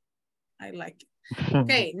 So, I like it.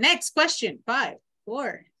 Okay, next question. 5,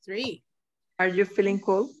 4, 3. Are you feeling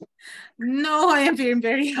cold? No, I am feeling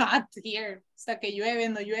very hot here. Hasta que llueve,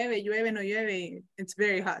 no llueve, llueve, no llueve. It's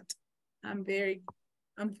very hot. I'm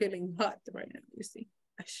feeling hot right now, you see.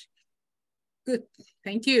 Good,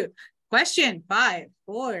 thank you. Question 5,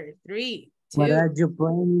 4, 3, 2. What are you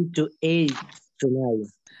planning to eat tonight?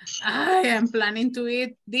 I am planning to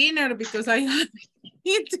eat dinner because I haven't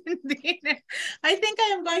eaten dinner. I think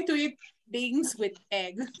I am going to eat beans with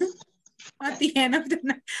egg at the end of the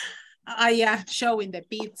night. Yeah, showing the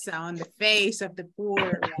pizza on the face of the poor,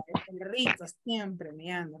 right? El rico siempre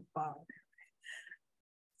mirando, pobre.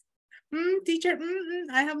 Teacher,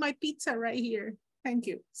 I have my pizza right here. Thank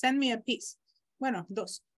you. Send me a piece. Bueno,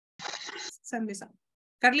 2. Send me some.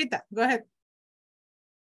 Carlita, go ahead.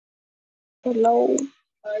 Hello.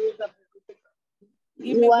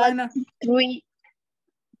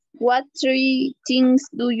 What three things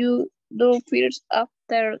do you do first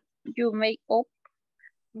after you make up?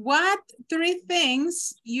 What 3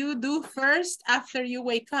 things you do first after you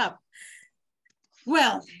wake up?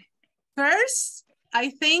 Well, first, I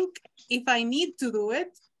think if I need to do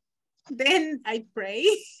it, then I pray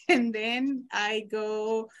and then I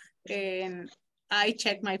go and I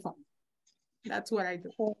check my phone. That's what I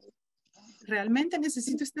do. Realmente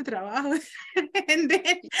necesito este trabajo. And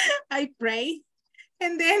then I pray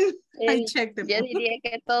and then I check the phone. Yo diría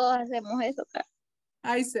que todos hacemos eso acá.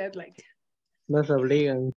 I said like. Nos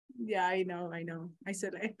obligan. Yeah, I know. I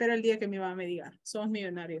said, espero el día que mi mamá me diga, somos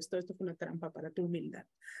millonarios, todo esto fue una trampa para tu humildad.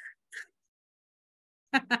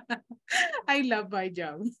 I love my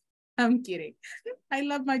job. I'm kidding. I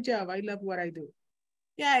love my job. I love what I do.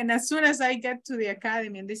 Yeah, and as soon as I get to the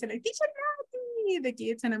academy and they say like, teacher, the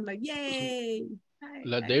kids, and I'm like, yay.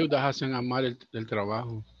 Las deudas hacen amar el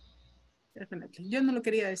trabajo. Definitely. Yo no lo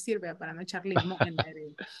quería decir, ¿verdad? Para no echar limón en la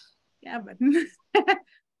herida. Yeah, but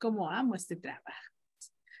como amo este trabajo.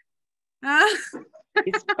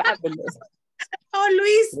 It's fabulous. Oh,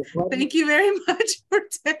 Luis, Recuerden, thank you very much for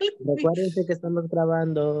telling me. recuérdense que estamos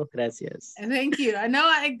grabando. Gracias. Thank you. I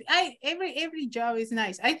know every job is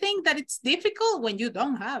nice. I think that it's difficult when you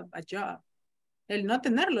don't have a job. El no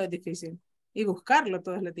tenerlo es difícil y buscarlo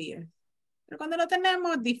todos los días. Pero cuando lo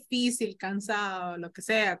tenemos, difícil, cansado, lo que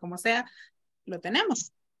sea, como sea, lo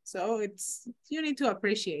tenemos. So you need to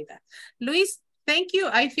appreciate that. Luis, thank you.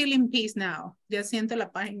 I feel in peace now. Ya siento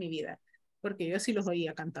la paz en mi vida. Porque yo sí los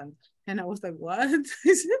oía cantando. And I was like, what?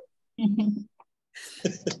 1,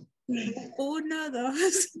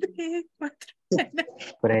 2, 3, 4.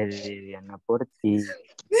 Freddy, Diana, por ti.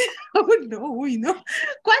 Oh, no, uy, no.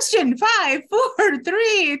 Question 5, 4,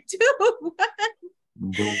 3, 2, 1.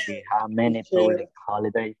 Do we have many public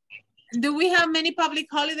holidays? Do we have many public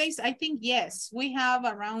holidays? I think yes. We have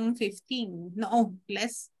around 15. No,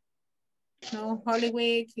 less. No, Holy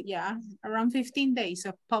Week. Yeah, around 15 days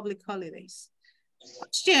of public holidays.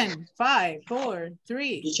 Question 5, 4,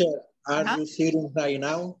 3. Teacher, are you sitting right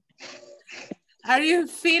now? Are you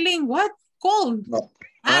feeling what? Cold? No.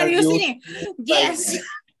 Are you sitting? Yes.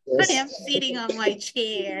 Yes. I am sitting on my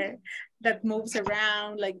chair that moves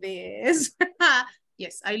around like this.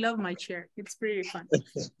 Yes, I love my chair. It's pretty fun.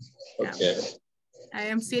 Okay. I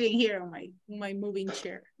am sitting here on my moving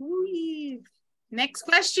chair. Whee. Next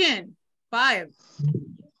question. 5.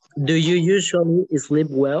 Do you usually sleep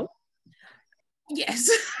well? Yes,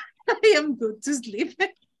 I am good to sleep.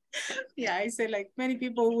 Yeah, I say like many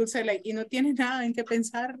people will say like, y no tienes nada en que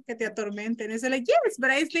pensar que te atormenten. And I say like, yes,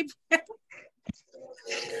 but I sleep well.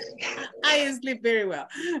 I sleep very well.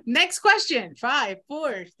 Next question. 5,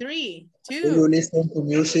 4, 3, 2. Do you listen to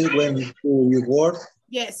music when you work?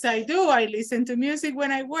 Yes, I do. I listen to music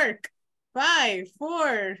when I work. 5,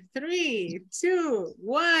 4, 3, 2,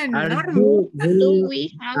 1. Do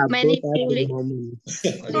we have many public?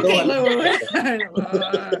 Okay, wait.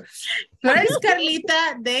 First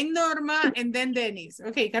Carlita, then Norma, and then Dennis.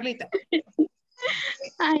 Okay, Carlita.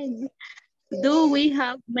 Do we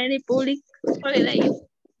have many public holidays?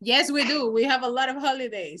 Yes, we do. We have a lot of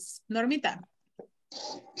holidays. Normita.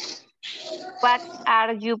 What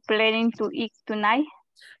are you planning to eat tonight?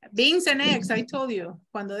 Beans and eggs, I told you.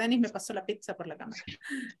 Cuando Dennis me pasó la pizza por la cámara.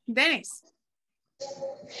 Dennis.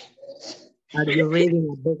 Are you reading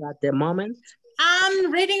a book at the moment?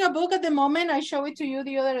 I'm reading a book at the moment. I showed it to you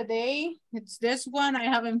the other day. It's this one. I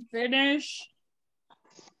haven't finished.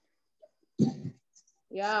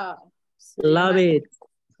 Yeah. Love it.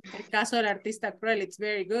 El caso del artista cruel. It's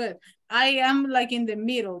very good. I am like in the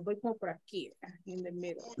middle. Voy como por aquí. In the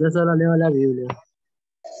middle. Yo solo leo la Biblia.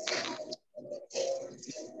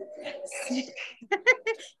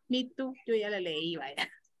 Me too. Yo ya la leí, vaya.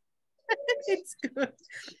 It's good.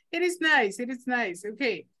 It is nice. It is nice.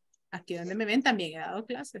 Okay. Aquí donde me ven también he dado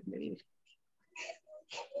clases de Biblia.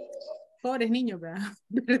 Pobres niños, ¿verdad?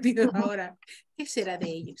 Perdidos ahora. ¿Qué será de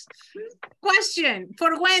ellos? Question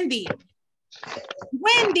for Wendy.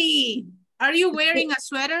 Wendy, are you wearing a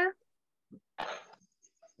sweater?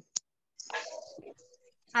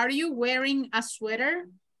 Are you wearing a sweater?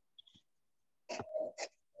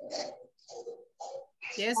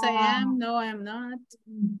 Yes, I am. No, I am not.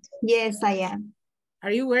 Yes, I am.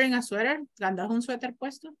 Are you wearing a sweater? ¿Andas un suéter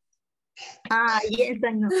puesto? Yes,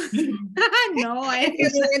 I know. No, I Es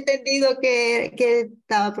que no he entendido que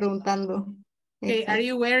estaba preguntando. Okay, are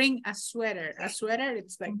you wearing a sweater? A sweater,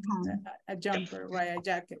 it's like a jumper, right? A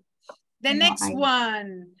jacket. The next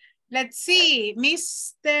one. Let's see,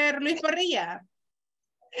 Mr. Luis Parrilla.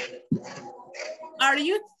 Are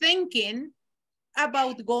you thinking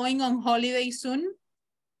about going on holiday soon?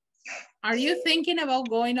 Are you thinking about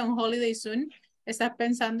going on holiday soon? ¿Estás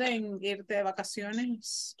pensando en irte de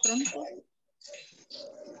vacaciones pronto?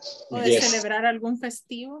 ¿O de celebrar algún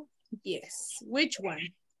festivo? Yes. Which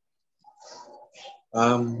one?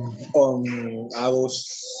 On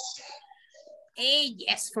August.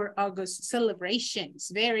 Yes, for August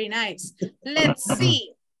celebrations. Very nice. Let's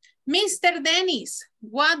see. Mr. Dennis,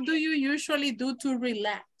 what do you usually do to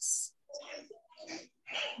relax?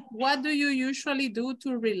 What do you usually do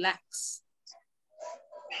to relax?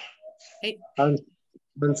 Hey. On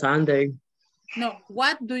Sunday. No,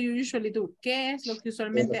 what do you usually do? ¿Qué es lo que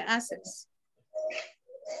usualmente haces?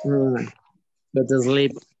 But to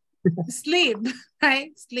sleep. Sleep,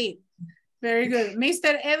 right? Sleep. Very good.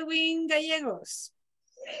 Mr. Edwin Gallegos.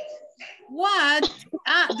 What?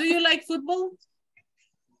 Do you like football?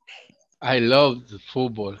 I love the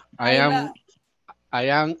football. I am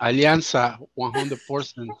Alianza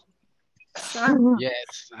 100%. Sorry.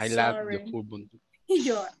 Yes, I love the football. Y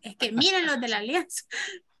yo, es que miren los de la Alianza.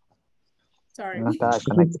 Sorry. No estaba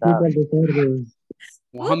conectado.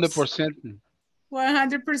 100%.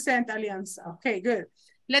 100% Alianza. Okay, good.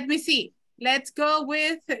 Let me see. Let's go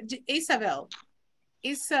with Isabel.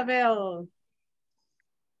 Isabel,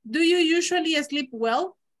 do you usually sleep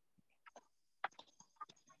well?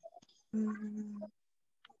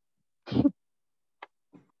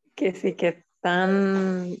 Que sí, que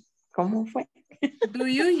tan... ¿Cómo fue? Do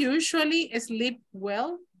you usually sleep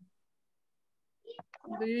well?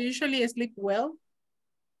 Do you usually sleep well?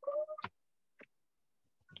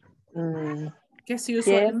 Que si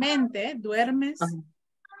usualmente duermes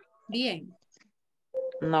bien.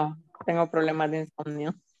 No, tengo problemas de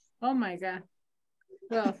insomnio. Oh my God.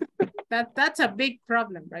 Well, that's a big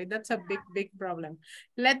problem, right? That's a big problem.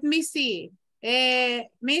 Let me see.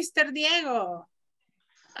 Mr. Diego.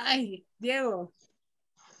 Ay, Diego.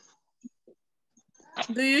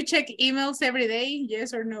 Do you check emails every day?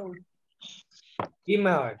 Yes or no?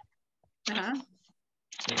 Email. No.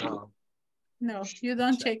 No, you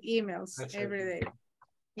don't check emails every day.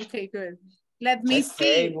 Okay, good. Let me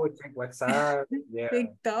see. Facebook, check WhatsApp. Yeah.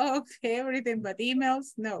 TikTok, everything but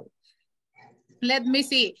emails, no. Let me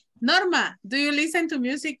see. Norma, do you listen to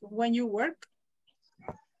music when you work?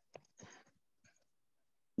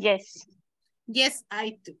 Yes. Yes,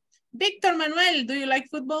 I do. Victor Manuel, do you like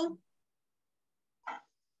football?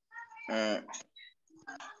 Yes.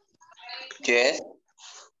 Yes.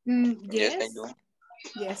 Yes, I do.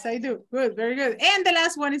 Yes, I do. Good, very good. And the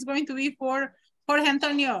last one is going to be for Jorge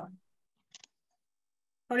Antonio.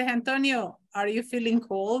 Jorge Antonio, are you feeling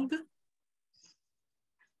cold?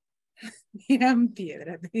 Miran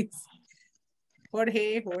piedra.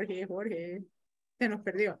 Jorge. Se nos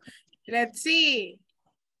perdió. Let's see.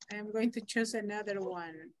 I'm going to choose another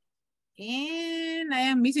one. And I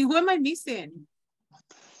am missing. Who am I missing?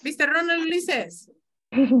 Mr. Ronald Ulises.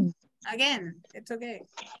 Again, it's okay.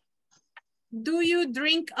 Do you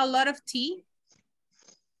drink a lot of tea?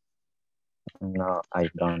 No, I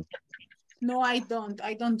don't. No, I don't.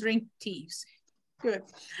 I don't drink teas. Good.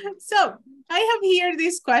 So I have here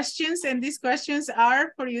these questions, and these questions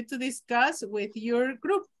are for you to discuss with your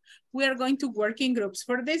group. We are going to work in groups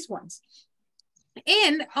for these ones.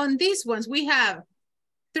 And on these ones, we have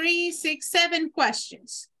 3, 6, 7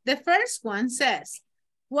 questions. The first one says,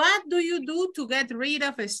 what do you do to get rid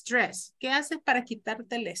of stress? ¿Qué haces para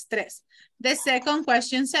quitarte el estrés? The second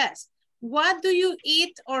question says, what do you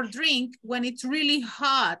eat or drink when it's really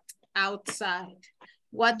hot outside?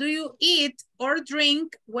 What do you eat or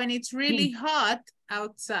drink when it's really hot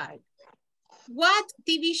outside? What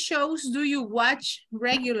TV shows do you watch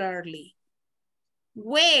regularly?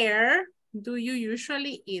 Where do you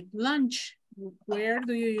usually eat lunch? Where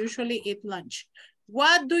do you usually eat lunch?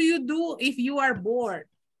 What do you do if you are bored?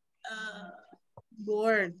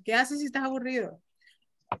 Bored. ¿Qué haces si estás aburrido?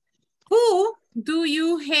 Who do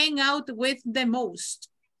you hang out with the most?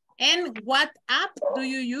 And what app do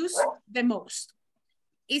you use the most?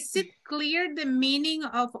 Is it clear the meaning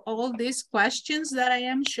of all these questions that I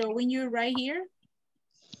am showing you right here?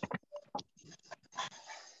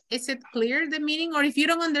 Is it clear the meaning? Or if you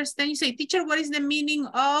don't understand, you say, teacher, what is the meaning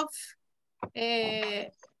of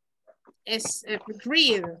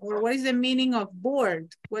read? Or what is the meaning of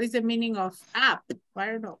board? What is the meaning of app? I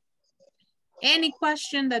don't know. Any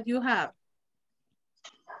question that you have.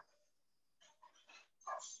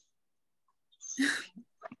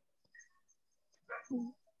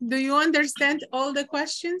 Do you understand all the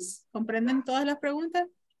questions? ¿Comprenden todas las preguntas?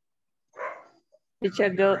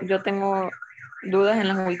 Teacher, yo tengo dudas en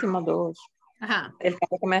las últimas dos. Ajá. El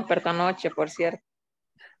caso que me despertó anoche, por cierto.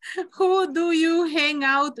 Who do you hang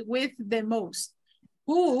out with the most?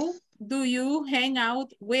 Who do you hang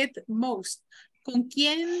out with most? ¿Con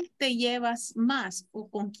quién te llevas más o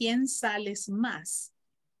con quién sales más?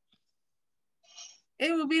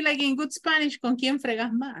 It would be like in good Spanish, ¿con quién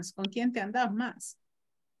fregas más? ¿Con quién te andas más?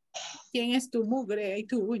 ¿Quién es tu mugre y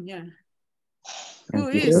tu uña? Who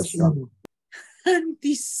is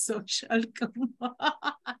antisocial?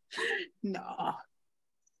 No.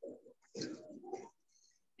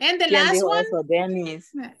 And the last one? Eso?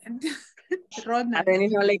 Dennis. Ronald. A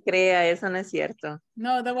Dennis no le crea, eso no es cierto.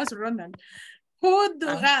 No, that was Ronald.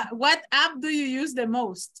 What app do you use the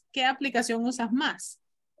most? ¿Qué aplicación usas más?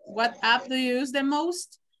 What app do you use the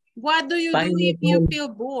most? What do you do if you feel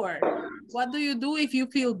bored? What do you do if you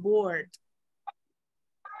feel bored?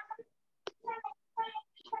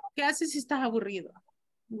 ¿Qué haces si estás aburrido?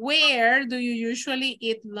 Where do you usually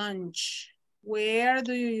eat lunch? Where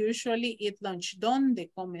do you usually eat lunch? ¿Dónde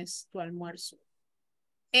comes tu almuerzo?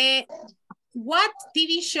 What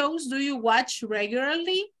TV shows do you watch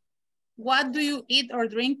regularly? What do you eat or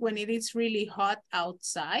drink when it is really hot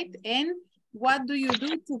outside? And What do you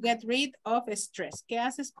do to get rid of stress? ¿Qué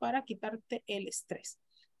haces para quitarte el estrés?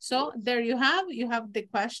 So there you have the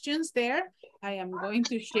questions there. I am going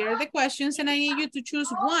to share the questions and I need you to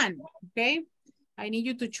choose one, okay? I need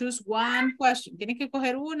you to choose one question. Tienes que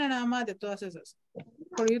coger una nada más de todas esas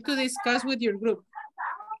for you to discuss with your group.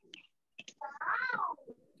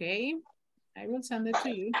 Okay, I will send it to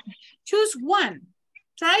you. Choose one.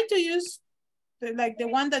 Try to use the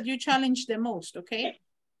one that you challenge the most, okay?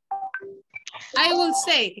 I will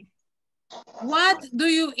say, what do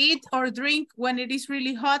you eat or drink when it is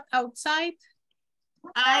really hot outside?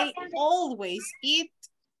 I always eat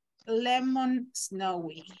lemon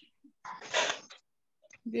snowy.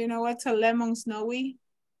 Do you know what's a lemon snowy?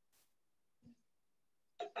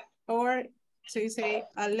 Or so you say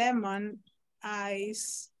a lemon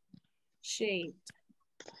ice shaved.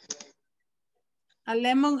 A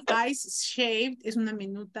lemon ice shaved es una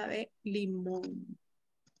minuta de limón.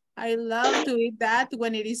 I love to eat that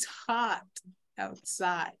when it is hot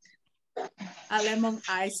outside. A lemon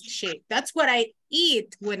ice shake. That's what I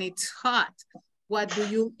eat when it's hot. What do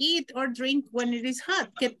you eat or drink when it is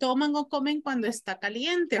hot? ¿Qué toman o comen cuando está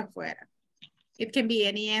caliente afuera? It can be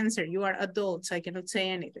any answer. You are adults. I cannot say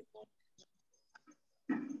anything.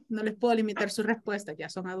 No les puedo limitar su respuesta. Ya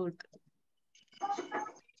son adultos.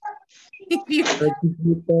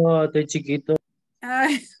 Estoy chiquito.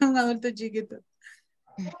 Ay, un adulto chiquito.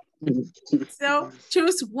 So,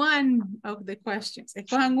 choose one of the questions.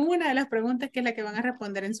 Escojan una de las preguntas que es la que van a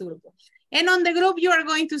responder en su grupo. And on the group, you are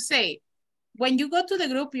going to say, when you go to the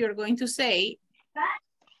group, you're going to say,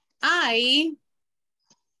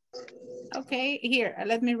 okay, here,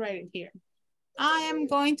 let me write it here. I am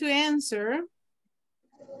going to answer,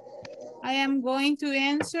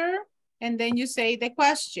 and then you say the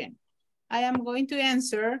question. I am going to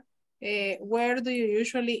answer, where do you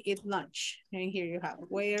usually eat lunch? And here you have,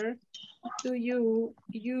 where do you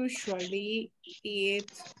usually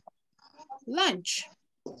eat lunch?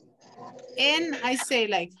 And I say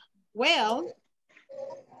like, well,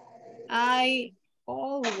 I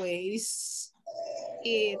always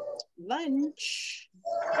eat lunch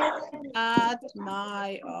at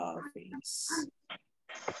my office.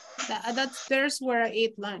 There's where I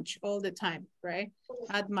eat lunch all the time, right?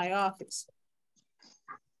 At my office.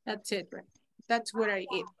 That's it, right? That's where I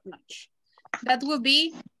eat lunch. That will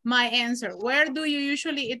be my answer. Where do you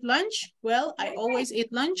usually eat lunch? Well, I always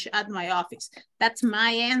eat lunch at my office. That's my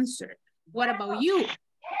answer. What about you?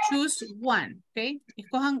 Choose one, okay?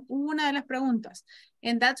 Escojan una de las preguntas.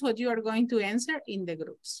 And that's what you are going to answer in the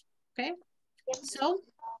groups, okay? So,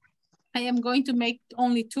 I am going to make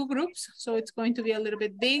only 2 groups, so it's going to be a little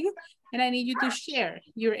bit big, and I need you to share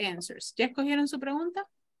your answers. ¿Ya escogieron su pregunta?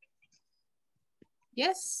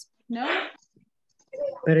 Yes? No?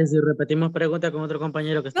 Pero si repetimos pregunta con otro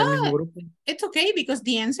compañero que está en el mismo grupo. It's okay, because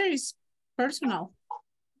the answer is personal.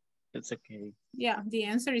 It's okay. Yeah, the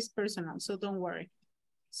answer is personal, so don't worry.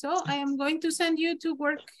 So I am going to send you to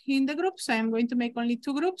work in the groups. I am going to make only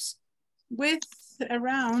 2 groups with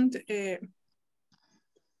around,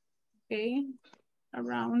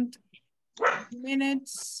 around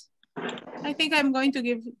minutes. I think I'm going to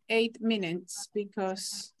give 8 minutes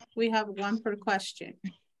because we have 1 per question.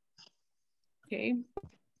 Okay.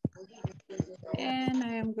 And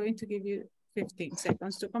I am going to give you 15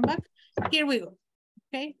 seconds to come back. Here we go.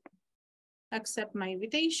 Okay. Accept my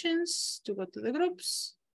invitations to go to the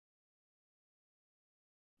groups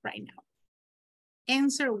right now.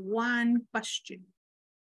 Answer 1 question.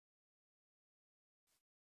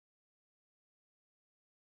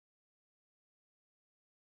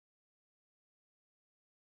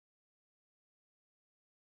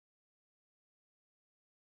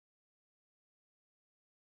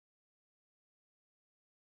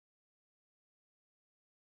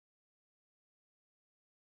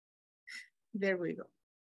 There we go.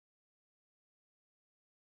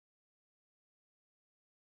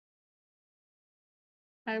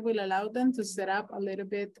 I will allow them to set up a little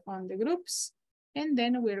bit on the groups, and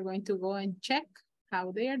then we're going to go and check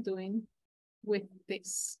how they are doing with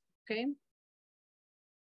this, okay?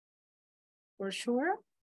 For sure,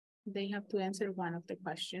 they have to answer 1 of the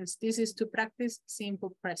questions. This is to practice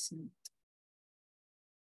simple present.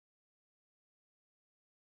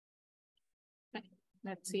 Okay,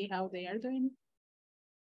 let's see how they are doing.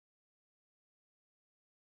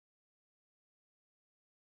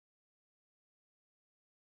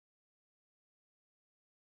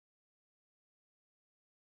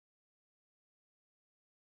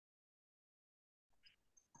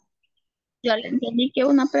 Yo le entendí que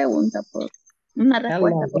una pregunta por una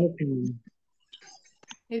respuesta.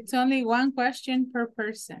 It's only 1 question per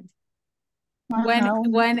person.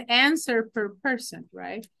 One answer per person,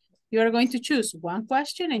 right? You are going to choose one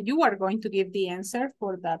question and you are going to give the answer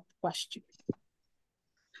for that question.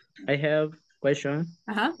 I have question.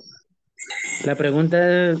 Ajá. La pregunta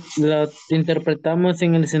la interpretamos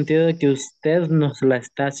en el sentido de que usted nos la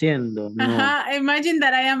está haciendo, ¿no? Ajá. Imagine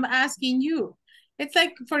that I am asking you. It's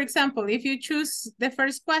like, for example, if you choose the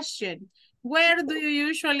first question, where do you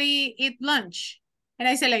usually eat lunch? And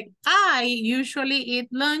I say like, I usually eat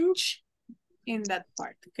lunch in that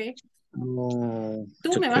part, okay? No,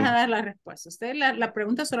 Tú me vas a dar la respuesta. Ustedes la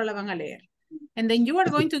pregunta solo la van a leer. And then you are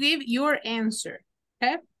going to give your answer,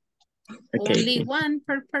 okay? Okay. Only one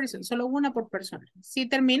per person, solo una por persona. Si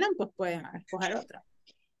terminan, pues pueden escoger otra.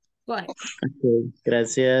 Go ahead. Okay,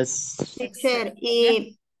 gracias. Teacher,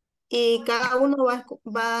 y cada uno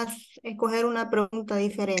va a escoger una pregunta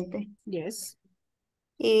diferente. Yes.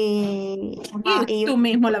 Y tú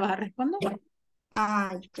mismo la vas a responder. ya.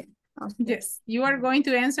 Yes, you are going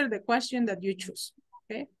to answer the question that you choose.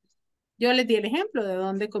 Okay. Yo les di el ejemplo de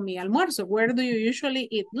dónde comí almuerzo. Where do you usually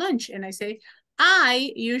eat lunch? And I say,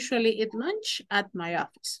 I usually eat lunch at my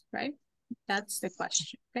office, right? That's the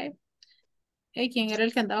question, okay? Hey, ¿quién era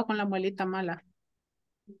el que andaba con la muelita mala?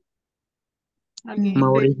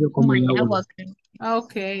 Mauricio Comayagua.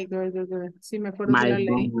 Okay, good. Sí, me acuerdo que la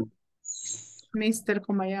leí. Mr.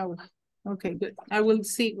 Comayagua. Okay, good. I will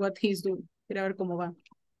see what he's doing. Quiero ver cómo va.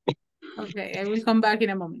 Okay, I will come back in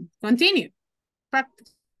a moment. Continue.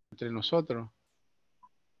 Practice. Entre nosotros.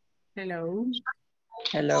 Hello.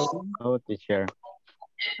 Oh, teacher.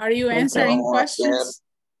 Are you answering questions?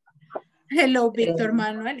 Hello, Víctor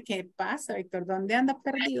Manuel. ¿Qué pasa, Víctor? ¿Dónde anda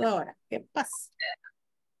perdido ahora? ¿Qué pasa?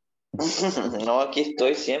 No, aquí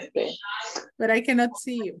estoy siempre. But I cannot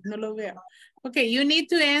see you. No lo veo. Okay, you need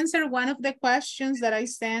to answer one of the questions that I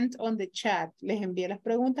sent on the chat. Les envié las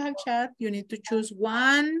preguntas al chat. You need to choose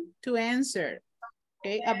one to answer.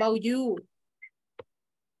 Okay, about you.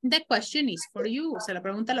 The question is for you. O sea, la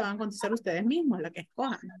pregunta la van a contestar ustedes mismos, la que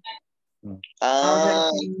escojan. No va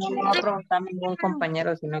a preguntar ningún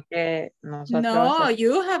compañero, sino que nosotros. No,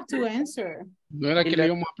 you have to answer. No era que le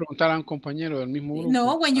íbamos a preguntar a un compañero del mismo grupo.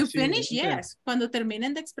 No, when you Así, finish, okay. yes. Cuando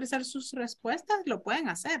terminen de expresar sus respuestas, lo pueden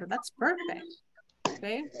hacer. That's perfect.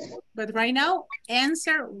 Okay. But right now,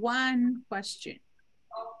 answer one question.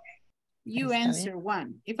 You answer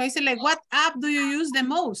one. If I say like, what app do you use the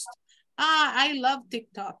most? I love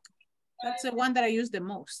TikTok. That's the one that I use the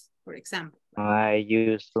most, for example. I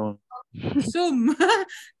use Zoom. Zoom,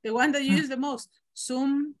 the one that you use the most.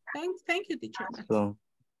 Zoom, thank you, teacher. Zoom.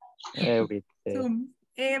 Every day. Zoom,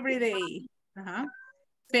 every day.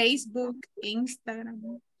 Facebook,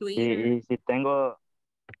 Instagram, Twitter. Y si tengo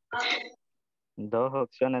dos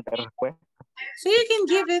opciones de respuesta. So you can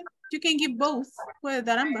give it, you can give both. Puedes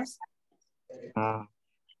dar ambas.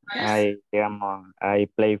 Digamos, I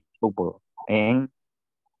play football and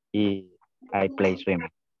I play swimming.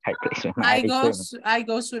 I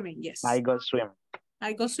go swimming, yes. I go swimming.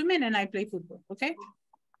 I go swimming and I play football, okay?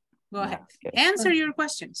 Go ahead. Okay. Answer your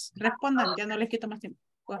questions. Respondan, ya no les quito más tiempo.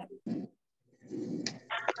 Go ahead.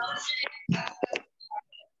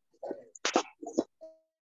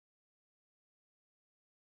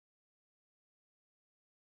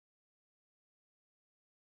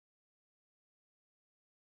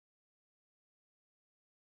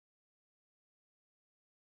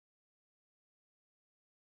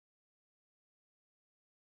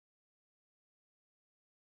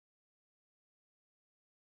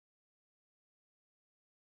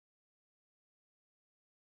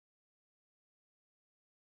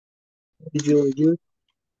 I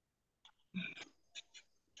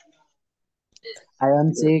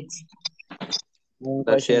am 6.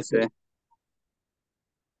 La 7.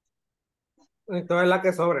 Esto es la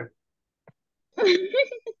que sobre. Que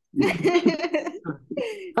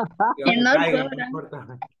no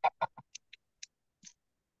sobra.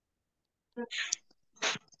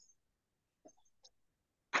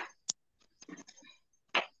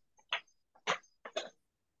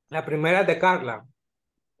 La primera es de Carla.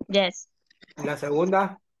 Yes. La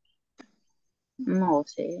segunda. No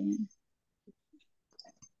sé.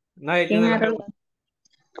 Nadie ¿Quién tiene arroba?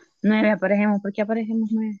 9 aparejemos. ¿Por qué aparejemos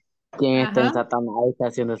 9? ¿Quién está en Satanás? Está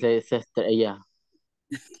haciéndose esa estrella.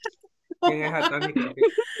 ¿Quién es satánico?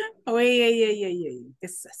 Wait.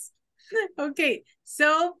 Okay,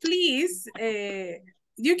 so please,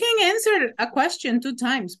 you can answer a question 2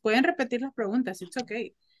 times. Pueden repetir las preguntas. It's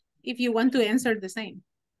okay. If you want to answer the same.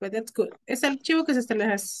 But that's good. Es el archivo que se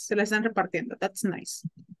les están repartiendo. That's nice.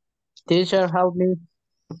 Teacher, help me.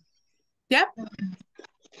 Yeah.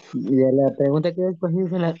 Y la pregunta que escogí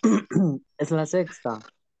es la sexta.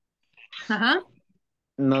 Ajá.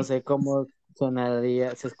 No sé cómo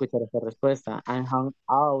sonaría, se escucharía esta respuesta. I hang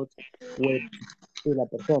out with y la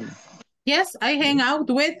persona. Yes, I hang out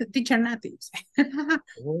with teacher natives.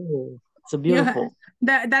 Oh, so Yeah, beautiful.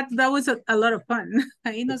 that was a lot of fun.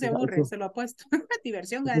 Ahí no This se is, aburre, se lo apuesto.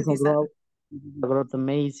 Diversión this is a garantizada. growth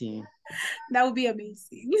amazing. That would be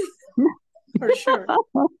amazing. For sure.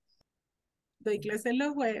 Doy clases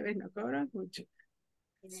los jueves, no cobro mucho.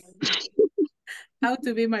 How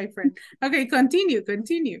to be my friend. Okay, continue.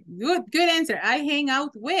 Good answer. I hang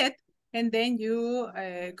out with, and then you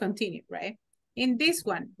continue, right? In this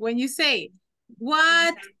one, when you say,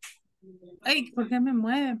 what? Ay, ¿por qué me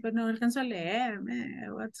mueven? Pero no alcanzo a leer.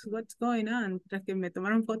 What's going on? Tras que me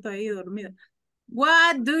tomaron foto ahí dormida.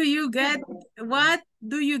 What do you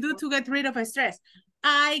do to get rid of stress?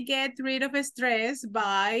 I get rid of stress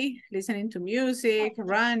by listening to music,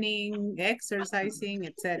 running, exercising,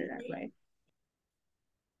 etc. Right?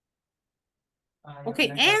 Okay,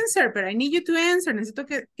 answer, but I need you to answer. Necesito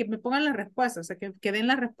que me pongan las respuestas, o sea, que den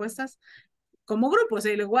las respuestas como grupo. O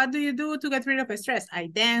sea, what do you do to get rid of stress? I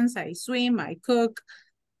dance, I swim, I cook,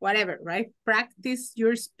 whatever, right? Practice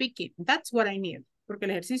your speaking. That's what I need. Porque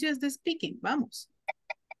el ejercicio es de speaking. Vamos.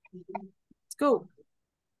 Let's go.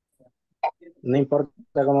 No importa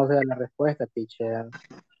cómo sea la respuesta, teacher.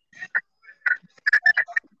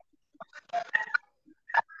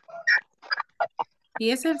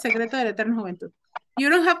 Y ese es el secreto de la eterna juventud. You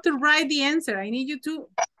don't have to write the answer. I need you to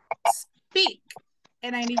speak.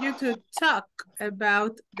 And I need you to talk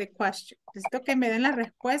about the question. Necesito que me den las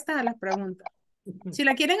respuestas a las preguntas. Si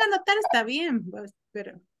la quieren anotar, está bien.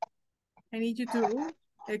 Pero I need you to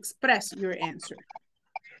express your answer.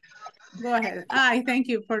 Go ahead. Ay, thank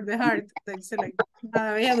you for the heart. That's like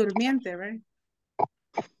nada bella durmiente, right?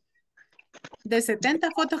 De 70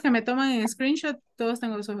 fotos que me toman en screenshot, todos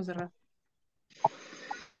tengo los ojos cerrados.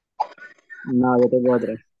 No, yo tengo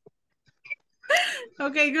otra.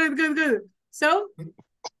 Okay, good. So,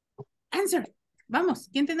 answer. Vamos,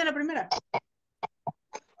 ¿quién tiene la primera?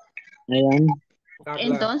 I am.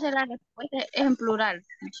 Entonces la respuesta es en plural.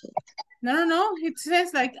 No. It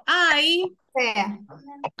says like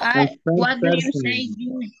What do you say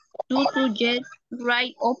you do to get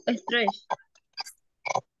rid of stress?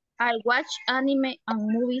 I watch anime and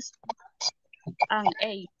movies and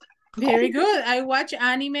eat. Very good. I watch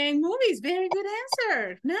anime and movies. Very good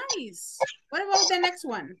answer. Nice. What about the next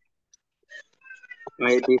one?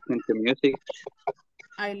 I listen to music.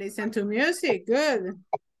 I listen to music. Good.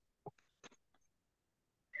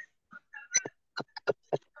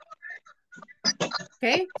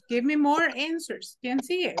 Okay, give me more answers. ¿Quién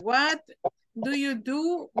sigue? What do you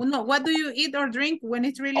do? No, what do you eat or drink when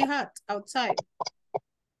it's really hot outside?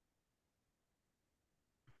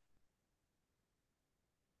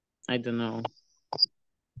 I don't know.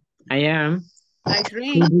 I am. I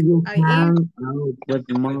drink. I eat. With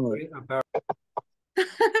more.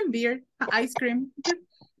 Beer, ice cream,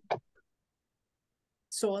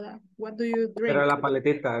 soda. What do you drink? Pero la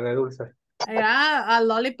paletita de dulce. Yeah,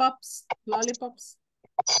 lollipops.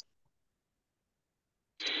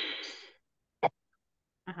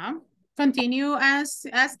 Continue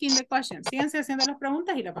asking the questions. Síganse haciendo las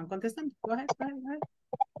preguntas y las van contestando. Go ahead.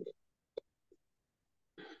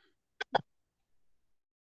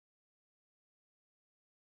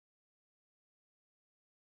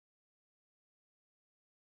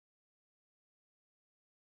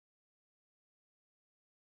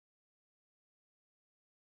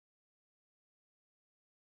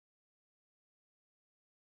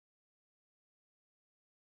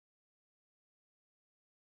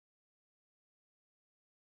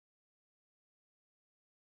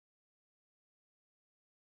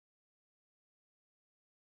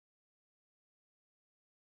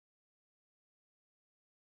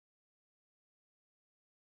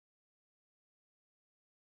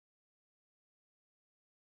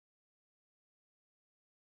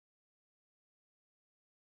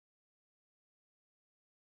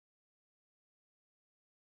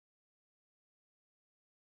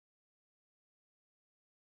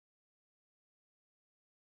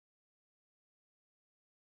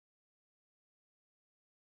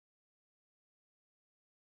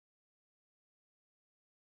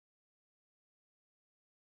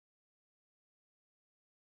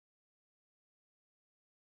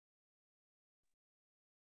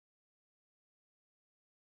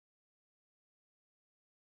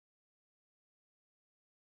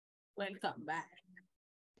 Welcome back.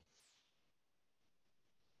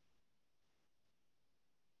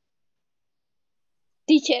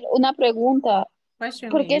 Teacher, una pregunta. Question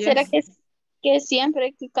 ¿Por me, qué será yes. que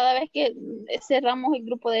siempre, que cada vez que cerramos el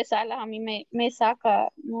grupo de salas, a mí me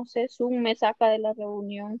saca, no sé, Zoom me saca de la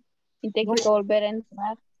reunión? Y tengo que volver a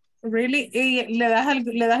entrar. Really? ¿Y le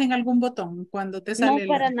das en algún botón cuando te sale No,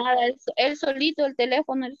 para nada. Él solito, el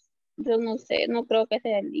teléfono, yo no sé, no creo que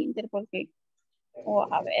sea el Inter porque,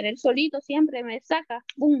 a ver, él solito siempre me saca,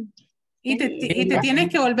 ¡boom! ¿Y te tienes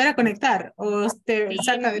que volver a conectar? ¿O te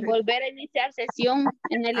saca de... volver a iniciar sesión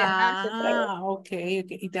en el enlace otra vez.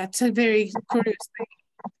 Okay. That's a very curious thing.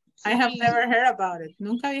 I have never heard about it.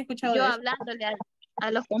 Nunca había escuchado Yo de eso. hablándole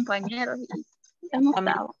a los compañeros y no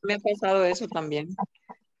estaba. Me ha pasado eso también.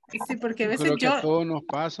 Sí, porque a Yo veces creo que a todos nos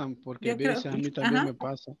pasan, porque a veces a mí también me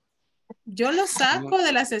pasa. Yo lo saco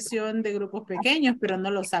de la sesión de grupos pequeños, pero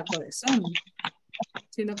no lo saco de Zoom,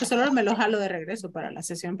 sino que solo me lo jalo de regreso para la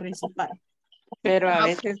sesión principal. Pero a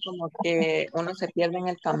veces como que uno se pierde en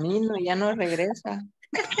el camino y ya no regresa.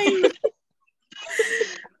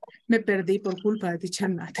 Me perdí por culpa de Teacher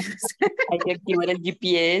Nat. Hay que activar el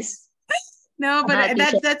GPS. No, but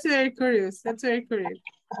that's very curious. That's very curious.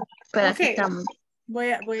 Okay.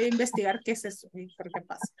 Voy a investigar qué es eso y por qué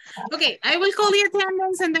pasa. Okay, I will call the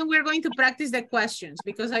attendance and then we're going to practice the questions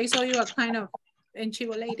because I saw you are kind of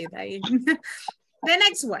enchivolated. The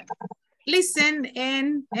next one. Listen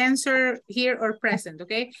and answer here or present,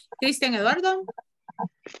 okay? Cristian Eduardo.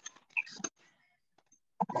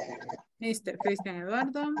 Mr. Cristian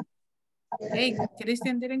Eduardo. Hey,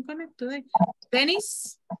 Cristian didn't connect today.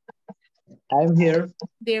 Dennis. I'm here.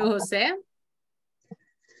 Diego José.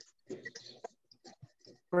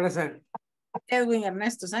 Present. Edwin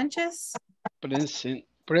Ernesto Sánchez.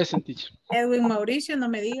 Present teacher. Edwin Mauricio, no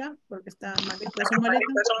me diga, porque está malito su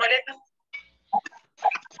maleta.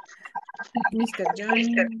 Mr.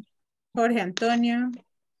 John. Jorge Antonio.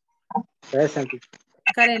 Present.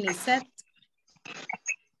 Karen Lisette.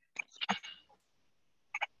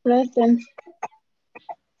 Present.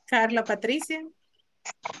 Carla Patricia.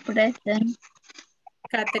 Present.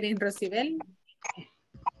 Catherine Rosibel.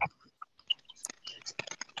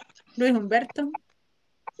 Luis Humberto.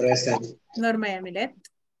 Present. Norma Yamilet.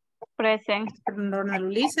 Present. Ronald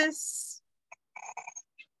Ulises.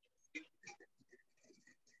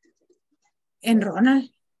 En Ronald.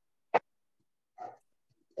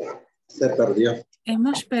 Se perdió.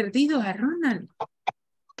 Hemos perdido a Ronald.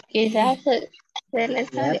 Quizás se le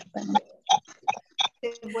sale.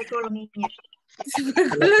 Se fue con los niños. Se fue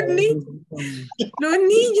con los niños. Los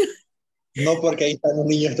niños. No, porque ahí están los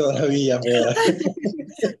niños todavía.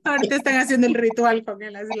 Ahorita están haciendo el ritual con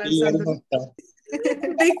él, así lanzando.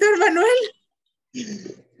 Víctor Manuel.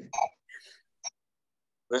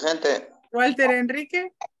 Presente. Walter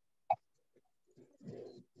Enrique.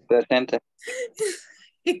 Presente.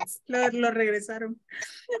 Lo regresaron.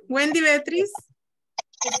 Wendy Beatriz.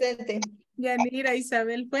 Presente. Yanira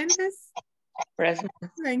Isabel Fuentes. Present.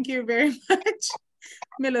 Thank you very much.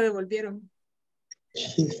 Me lo devolvieron.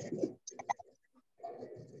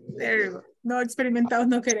 There you go. No experimentados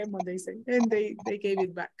no queremos, they say. And they gave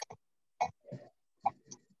it back.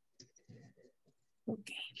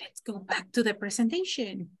 Okay, let's go back to the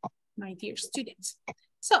presentation, my dear students.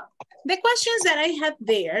 So, the questions that I had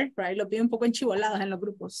there, right, los vi un poco enchivolados en los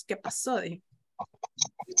grupos. ¿Qué pasó de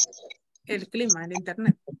el clima en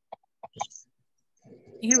internet?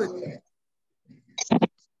 Here we go.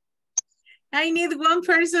 I need one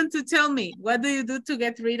person to tell me, what do you do to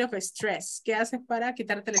get rid of stress? ¿Qué haces para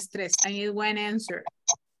quitarte el estrés? I need one answer.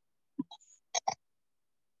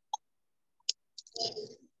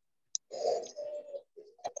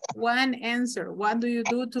 One answer. What do you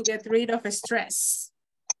do to get rid of stress?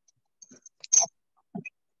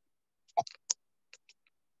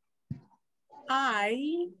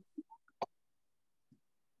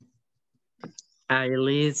 I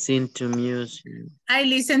listen to music. I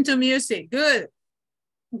listen to music. Good.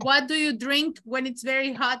 What do you drink when it's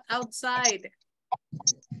very hot outside?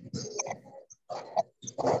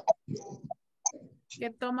 ¿Qué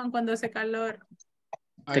toman cuando hace calor?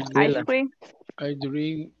 Ice cream. I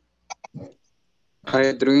drink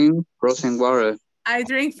Frozen water. I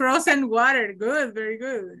drink frozen water. Good, very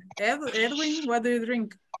good. Edwin, what do you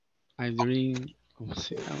drink? I drink, ¿cómo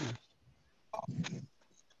se llama?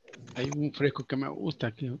 Hay un fresco que me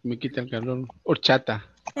gusta, que me quita el calor. Horchata.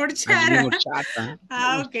 Horchata. Horchata.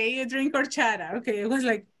 Okay, you drink horchata. Okay, it was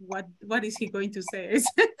like, what is he going to say?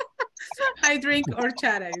 I drink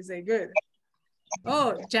horchata. You say, good.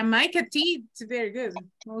 Oh, Jamaica tea, it's very good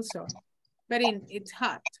also. But it's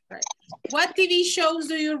hot, right? What TV shows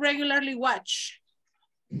do you regularly watch?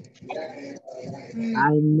 I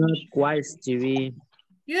not watch TV.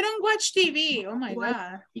 You don't watch TV? Oh my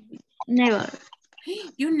God. Never.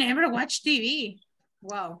 You never watch TV?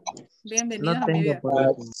 Wow. Bienvenido No a mi vida.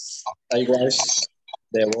 I watch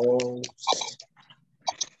The Voice,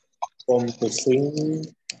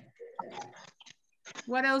 Contamos,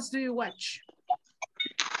 What else do you watch?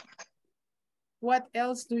 What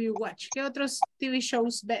else do you watch? ¿Qué otros TV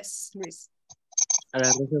shows ves, Luis? A la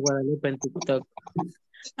Rosa de Guadalupe en TikTok.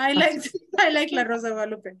 I like La Rosa de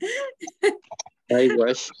Guadalupe. I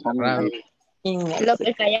watch Raro. Lo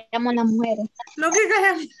que callamos las mujeres. Lo que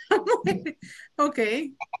callamos las mujeres. Ok.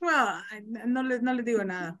 Well, no les digo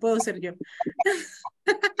nada. Puedo ser yo.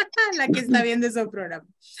 La que está viendo ese programa.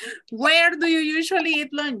 Where do you usually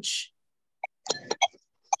eat lunch?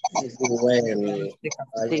 Well,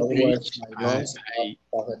 I watch my lunch at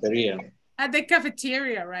cafeteria. At the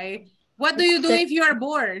cafeteria, right? What do you do if you are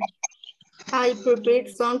bored? I prepare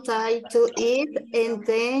some time to eat and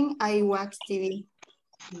then I watch TV.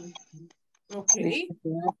 Okay.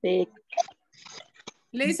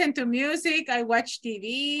 Listen to music, I watch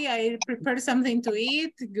TV, I prepare something to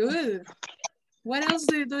eat. Good. What else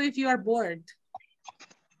do you do if you are bored?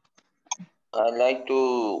 I like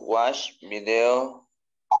to watch video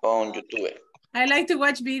on YouTube. I like to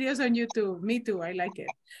watch videos on YouTube. Me too, I like it.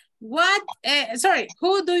 What,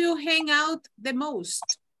 who do you hang out the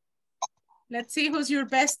most? Let's see who's your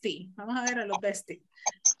bestie. Vamos a ver a los besties.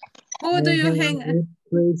 Who do you hang out?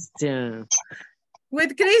 Christian.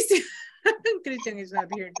 With Christian. Christian is not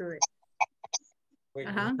here today.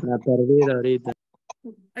 La perdida ahorita.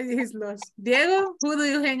 He's lost. Diego, who do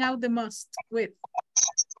you hang out the most with?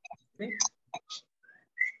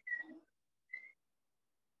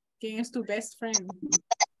 ¿Quién es tu best friend?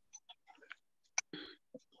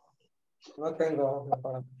 No tengo.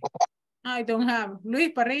 I don't have.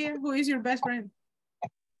 Luis Parrilla, who is your best friend?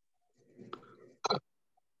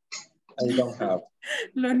 I don't have.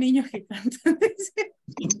 Los niños que cantan.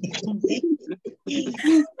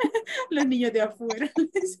 Los niños de afuera.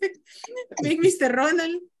 Mr.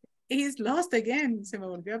 Ronald, he's lost again. Se me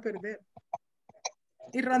volvió a perder.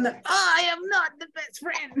 Y Ronald, I am not the best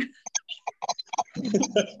friend.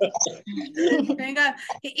 Venga,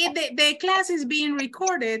 the class is being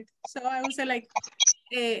recorded, so I would say like,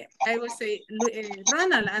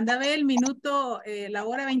 Ronald, anda a ver el minuto, la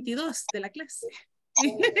hora 22 de la clase.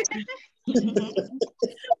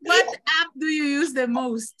 What app do you use the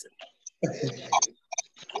most?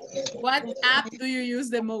 What app do you use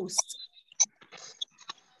the most?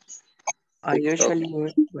 I usually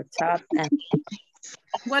use WhatsApp and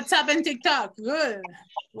WhatsApp and TikTok. Good.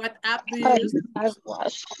 What app do you use? I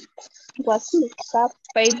watch WhatsApp,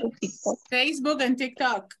 Facebook, TikTok. Facebook and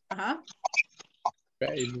TikTok.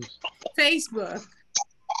 Facebook.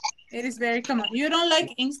 It is very common. You don't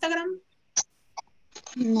like Instagram?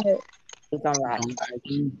 No.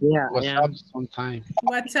 Yeah, WhatsApp sometimes.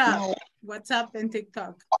 WhatsApp. No. WhatsApp and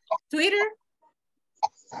TikTok. Twitter?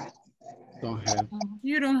 Don't have.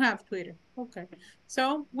 You don't have Twitter. Okay.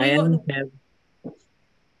 So I don't have.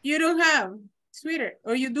 you don't have Twitter,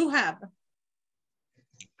 or you do have?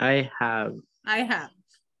 I have. I have.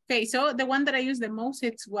 Okay, so the one that I use the most,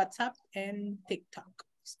 it's WhatsApp and TikTok.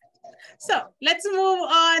 So let's move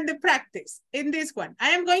on the practice in this one. I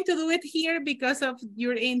am going to do it here because of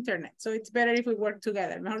your internet. So it's better if we work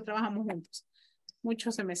together. Mejor trabajamos juntos.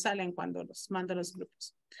 Muchos se me salen cuando los mando los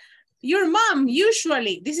grupos. Your mom,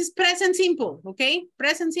 usually, this is present simple, okay?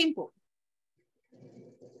 Present simple.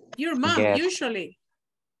 Your mom, usually.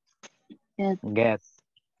 Gets,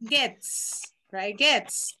 right?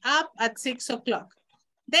 Gets up at 6 o'clock.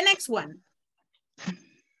 The next one.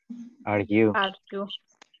 Are you?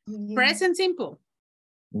 Present simple.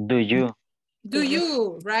 Do you? Do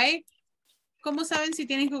you, right? ¿Cómo saben si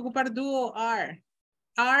tienen que ocupar do o are?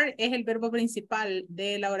 Are es el verbo principal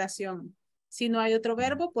de la oración. Si no hay otro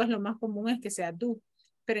verbo, pues lo más común es que sea do.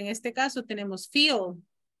 Pero en este caso tenemos feel.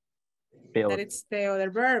 That it's the other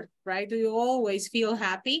verb, right? Do you always feel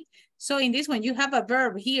happy? So in this one, you have a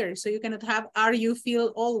verb here. So you cannot have, are you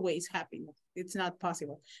feel always happy? It's not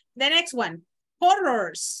possible. The next one,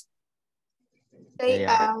 horrors. They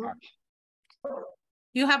are.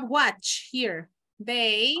 You have watch here.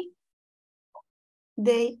 They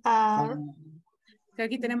are.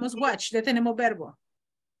 Aquí tenemos watch, ya tenemos verbo.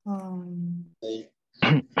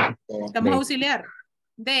 Estamos auxiliar.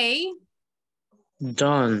 They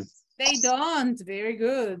don't. They don't. Very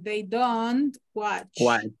good. They don't watch.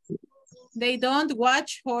 They don't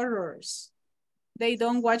watch horrors. They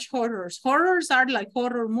don't watch horrors. Horrors are like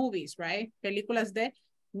horror movies, right? Películas de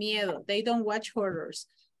miedo. They don't watch horrors.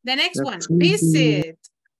 The next one, visit.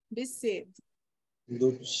 Visit.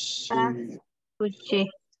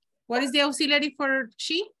 What is the auxiliary for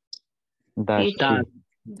she?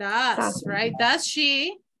 Does, right? Does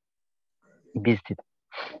she? Visit.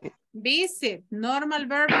 Visit. Normal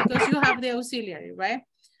verb because you have the auxiliary, right?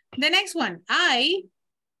 The next one, I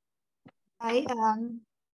am.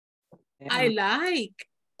 I like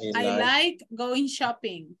going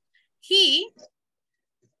shopping. He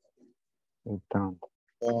Don't.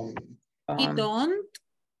 he don't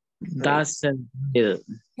Doesn't read.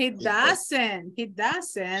 he doesn't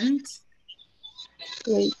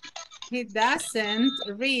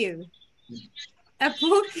read a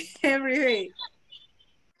book every day.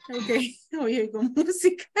 Okay, oye, con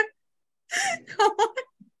música.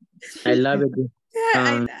 I love it.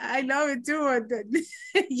 I love it too.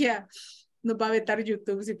 Yeah, nos va a vetar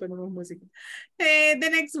YouTube si ponemos música. The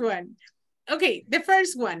next one. Okay, the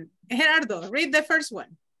first one. Gerardo, read the first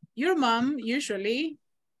one. Your mom usually.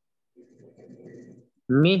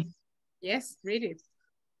 Me. Yes, read it.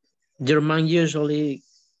 Your mom usually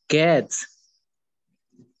gets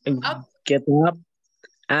Up. getting up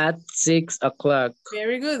at 6 o'clock.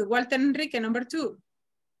 Very good. Walter Enrique, number 2.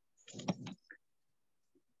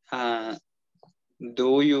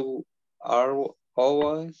 Do you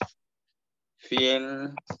always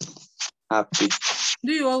feel happy?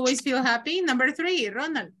 Do you always feel happy? Number 3,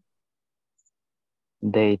 Ronald.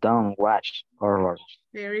 They don't watch horror.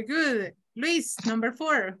 Very good. Luis, number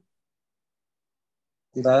 4.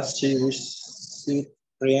 Does she visit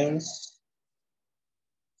friends?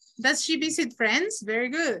 Does she visit friends? Very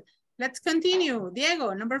good. Let's continue.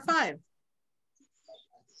 Diego, number 5.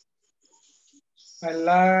 I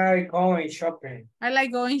like going shopping. I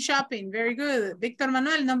like going shopping. Very good. Victor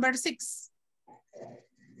Manuel, number 6.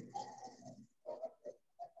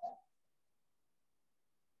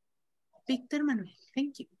 Victor Manuel,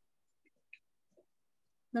 thank you.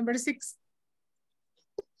 Number 6.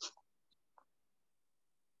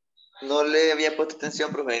 No le había puesto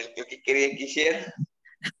atención, profe. Lo que quería que hiciera.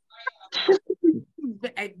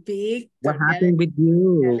 Victor, What happened with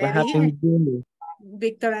you? ya What le happened dije. with you?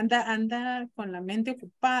 Víctor anda con la mente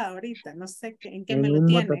ocupada ahorita. No sé en qué me En lo un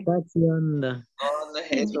tiene. mototaxi anda. No, no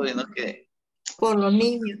es eso, sino que... Por los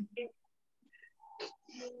niños.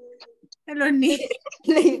 Los niños.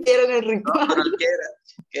 Le hicieron el No, ritual. pero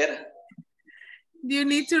 ¿qué era? You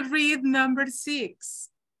need to read number 6.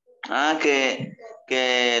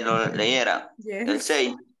 Que lo leyera. Yes. El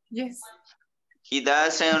 6. Yes. He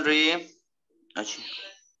doesn't read.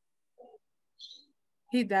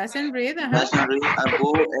 He doesn't read. Doesn't read a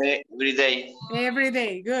book every day. Every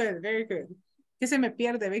day. Good. Very good. Que se me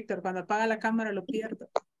pierde, Víctor. Cuando apaga la cámara lo pierdo.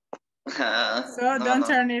 So don't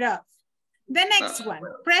turn it off. The next one,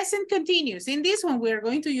 present continuous. In this one, we are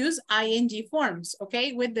going to use ing forms,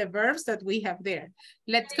 okay, with the verbs that we have there.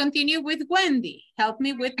 Let's continue with Wendy. Help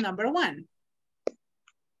me with number 1.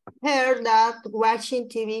 Her dad watching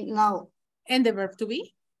TV now. And the verb to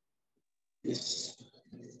be?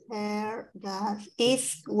 Her dad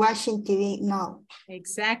is watching TV now.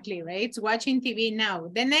 Exactly, right? It's watching TV now.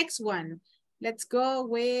 The next one, let's go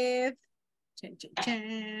with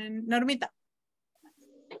Normita.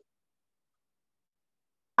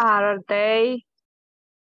 Are they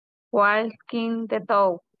walking the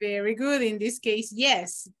dog? Very good. In this case,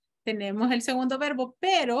 yes. Tenemos el segundo verbo,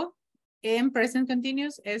 pero en present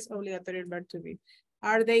continuous es obligatorio el verb to be.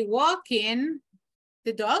 Are they walking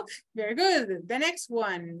the dog? Very good. The next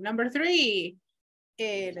one, number 3.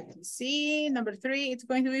 Let me see. Number 3, it's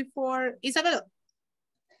going to be for Isabel.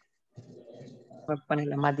 Voy a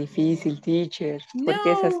ponerlo más difícil, teacher. No.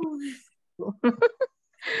 Porque es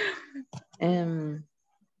así.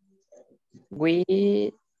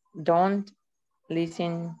 We don't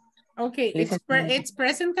listen. Okay, it's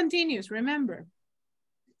present continuous, remember.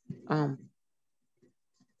 The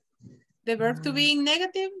verb to be in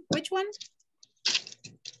negative, which one?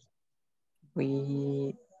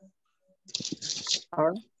 We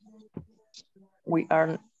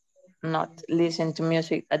are not listening to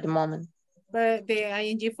music at the moment. But the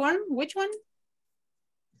ing form, which one?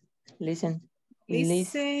 Listen.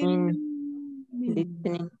 Listening.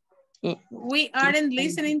 We aren't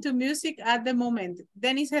listening to music at the moment.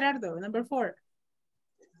 Dennis Gerardo, number 4.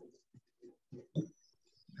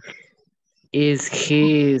 Is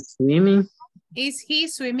he swimming? Is he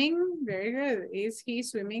swimming? Very good. Is he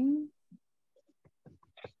swimming?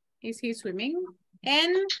 Is he swimming?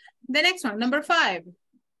 And the next one, number 5.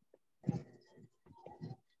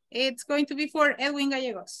 It's going to be for Edwin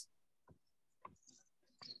Gallegos.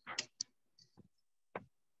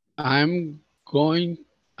 Going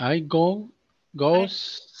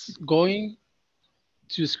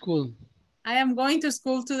to school. I am going to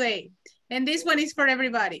school today. And this one is for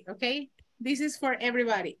everybody, okay? This is for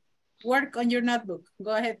everybody. Work on your notebook.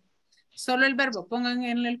 Go ahead. Solo el verbo. Pongan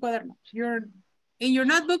en el cuaderno. In your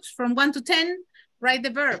notebooks from 1 to 10, write the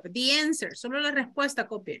verb, the answer. Solo la respuesta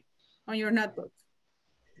copien on your notebook.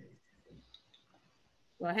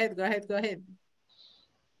 Go ahead, go ahead, go ahead.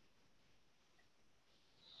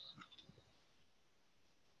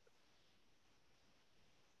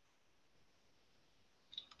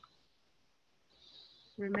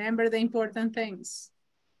 Remember the important things.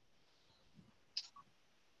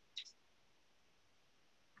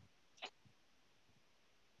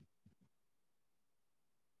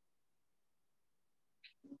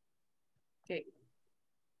 Okay.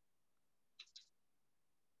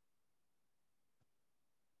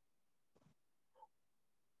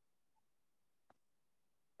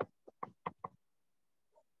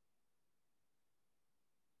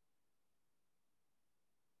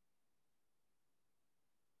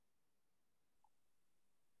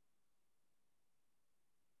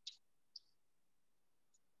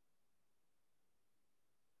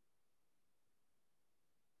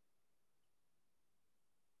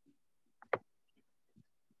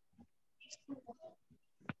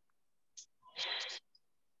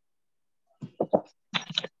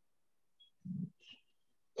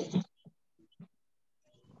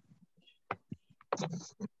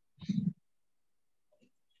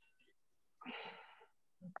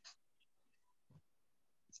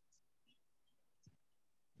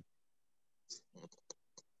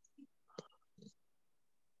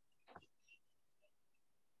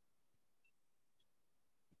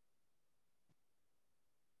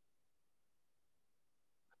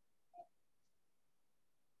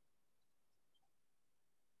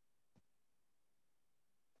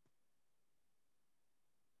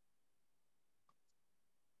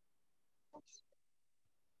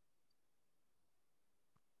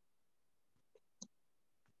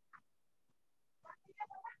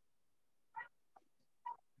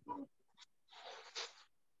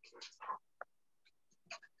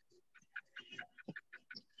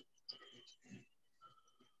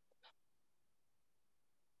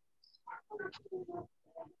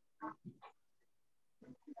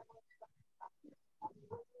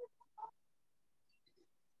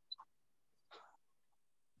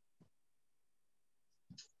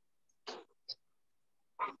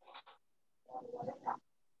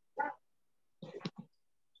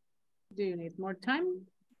 Do you need more time?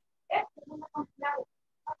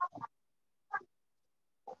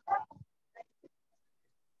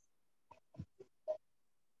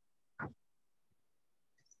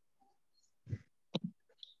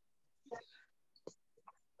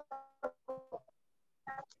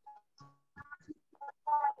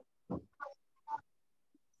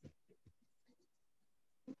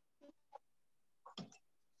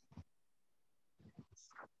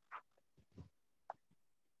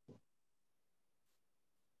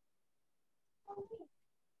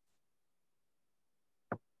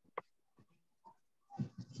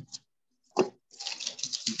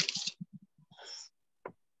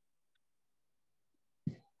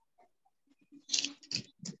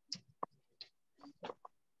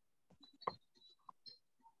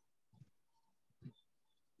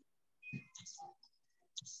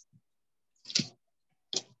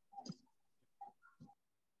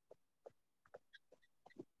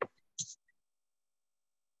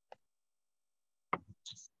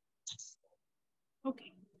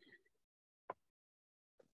 Okay.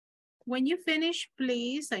 When you finish,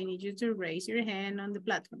 please, I need you to raise your hand on the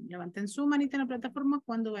platform. Levanten su manita en la plataforma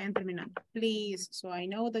cuando vayan terminando. Please, so I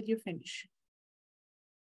know that you finish.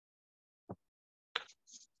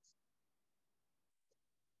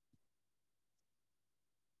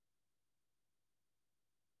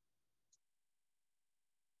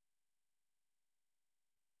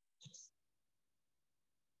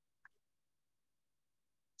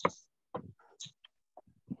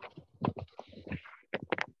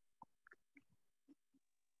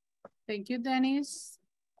 Thank you, Dennis.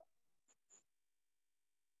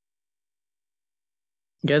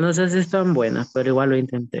 Yo no sé si están buenas, pero igual lo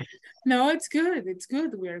intenté. No, it's good. It's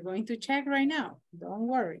good. We are going to check right now. Don't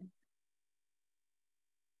worry.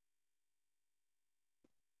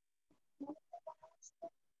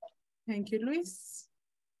 Thank you, Luis.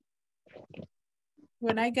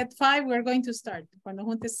 When I get 5, we're going to start. Cuando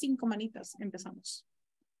juntes 5 manitas, empezamos.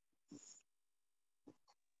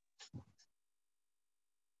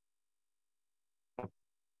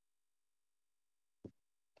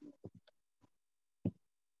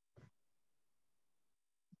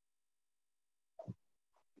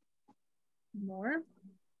 More.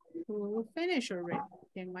 Who finish already?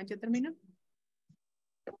 ¿Quién más ya terminó?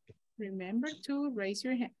 Remember to raise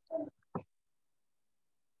your hand.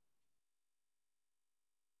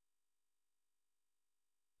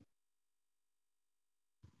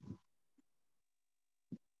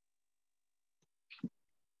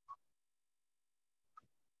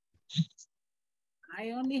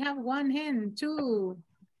 I only have 1 hand, 2,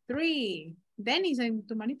 3. Dennis, en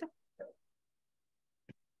tu manita.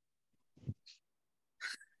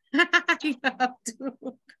 You have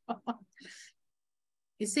to.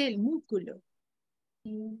 Es el músculo.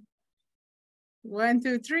 1,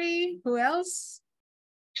 2, 3. Who else?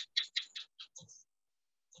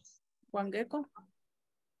 Juan Gecko.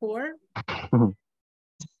 4.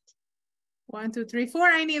 1, 2, 3,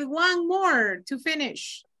 4. I need one more to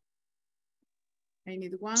finish. I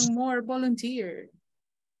need one more volunteer.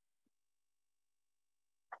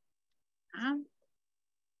 Ah.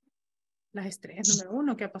 Las estrellas número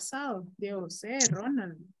 1, ¿qué ha pasado? Diego José,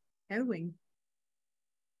 Ronald, Edwin.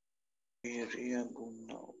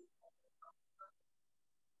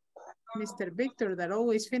 Mr. Victor that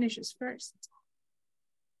always finishes first.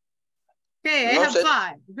 Okay, I have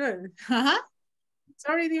 5. Good.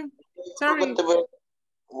 Sorry, Diego. Sorry.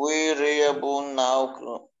 We reable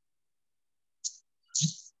now.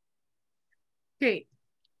 Okay.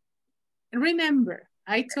 Remember,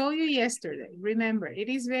 I told you yesterday, remember, it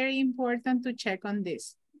is very important to check on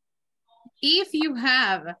this. If you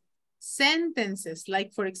have sentences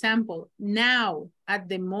like, for example, now, at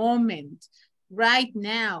the moment, right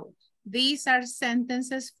now, these are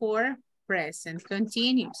sentences for present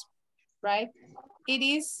continuous, right? It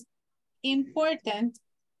is important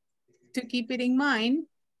to keep it in mind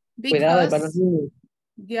because...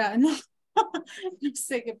 Ya, no, no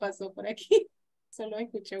sé qué pasó por aquí. Solo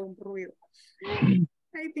escuché un ruido.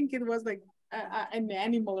 I think it was like an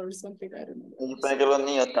animal or something. I don't know. Supone que los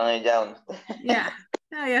niños están allá. Yeah.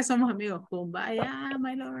 No, ya somos amigos. Kumbaya,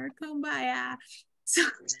 my lord, kumbaya. So,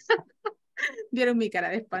 vieron mi cara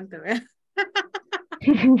de espanto, ¿verdad?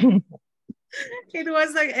 It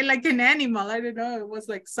was like an animal. I don't know. It was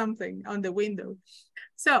like something on the window.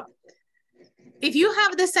 So, if you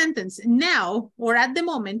have the sentence now or at the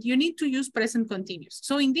moment, you need to use present continuous.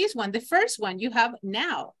 So in this one, the first one, you have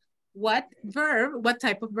now. What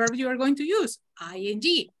type of verb you are going to use?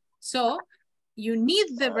 ING. So you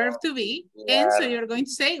need the verb to be, and so you're going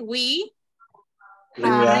to say we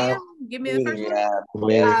are, give me the first one.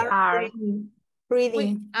 We are reading.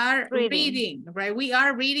 We are reading, right? We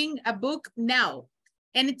are reading a book now.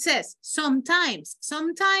 And it says sometimes,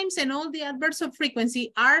 and all the adverbs of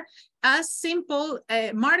frequency are a simple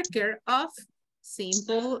marker of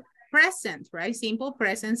simple present, right? Simple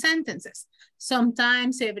present sentences.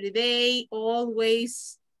 Sometimes, every day,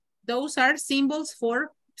 always, those are symbols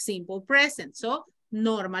for simple present. So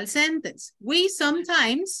normal sentence. We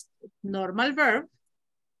sometimes, normal verb.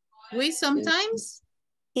 We sometimes.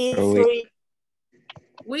 We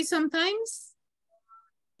sometimes.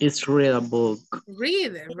 It's read a book.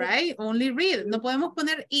 Read, right? Only read. No podemos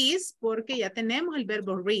poner is porque ya tenemos el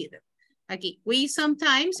verbo read. Aquí, we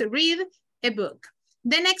sometimes read a book.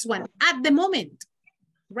 The next one, at the moment,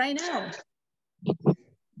 right now.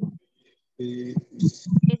 He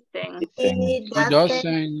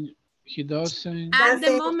doesn't. At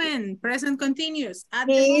the moment, present continuous. At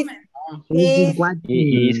the moment.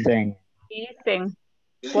 He isn't.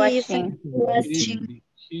 Watching.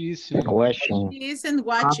 He isn't watching. He isn't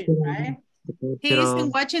watching, right? He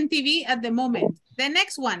isn't watching TV at the moment. The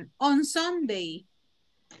next one, on Sunday.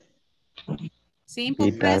 Simple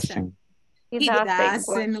He present. doesn't. He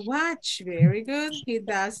doesn't watch. Very good. He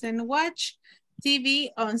doesn't watch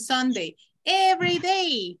TV on Sunday. Every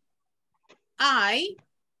day. I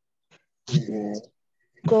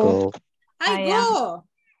Go.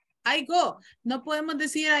 I go. No podemos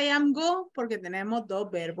decir I am go porque tenemos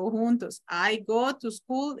dos verbos juntos. I go to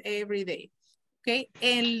school every day. Okay.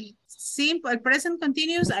 El present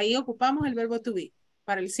continuous, ahí ocupamos el verbo to be.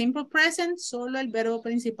 Para el simple present, solo el verbo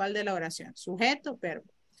principal de la oración. Sujeto,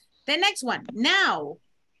 verbo. The next one. Now.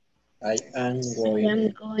 I am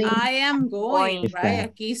going. I am going, right?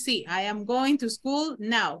 Aquí sí. I am going to school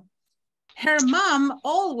now. Her mom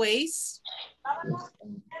always.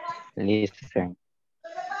 Listen.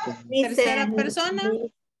 Tercera persona.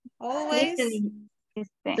 Always.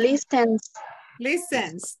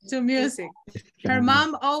 Listens to music. Her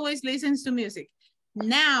mom always listens to music.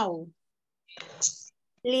 Now.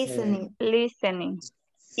 Listening.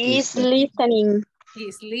 Is listening.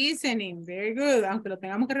 Is listening. Very good. Aunque lo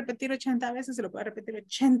tengamos que repetir 80 veces, se lo puede repetir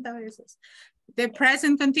 80 veces. The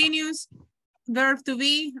present continuous, verb to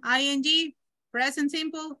be, ing, present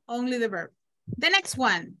simple, only the verb. The next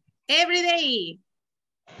one, every day.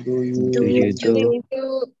 Do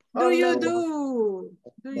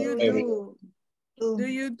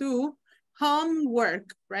you do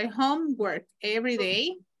homework, right? Homework every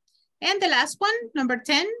day. And the last one, number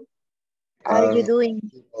 10. Are you doing?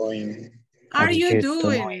 Are you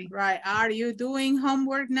doing, right? Are you doing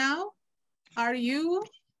homework now? Are you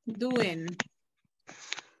doing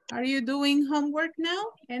homework now?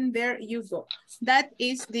 And there you go. That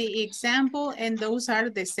is the example and those are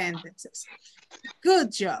the sentences.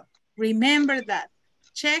 Good job. Remember that.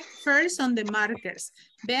 check first on the markers.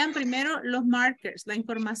 Vean primero los markers, la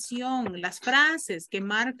información, las frases que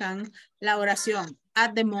marcan la oración.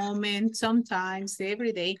 At the moment, sometimes,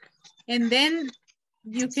 every day. And then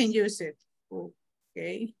you can use it.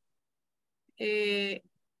 Okay.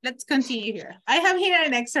 Let's continue here. I have here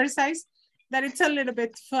an exercise that it's a little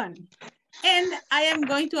bit fun. And I am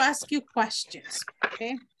going to ask you questions.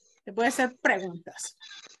 Okay. Te voy a hacer preguntas.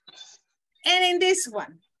 And in this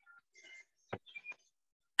one,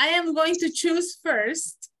 I am going to choose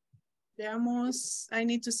first. Veamos, I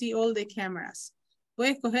need to see all the cameras. Voy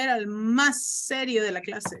a escoger al más serio de la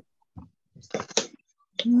clase.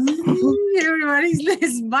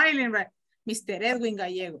 Everybody's smiling, right? Mr. Edwin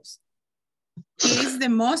Gallegos. He is the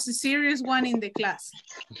most serious one in the class.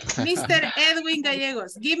 Mr. Edwin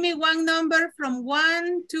Gallegos, give me one number from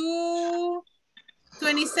 1 to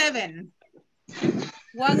 27.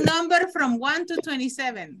 One number from 1 to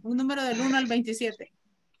 27. Un número del 1 al 27.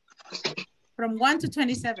 From 1 to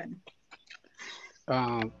 27.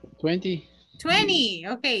 20. 20.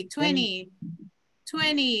 Okay, 20.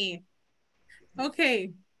 20.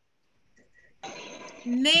 Okay.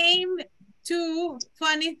 Name 2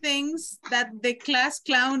 funny things that the class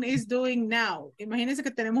clown is doing now. Imagínense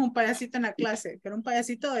que tenemos un payasito en la clase, pero un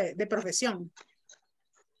payasito de profesión.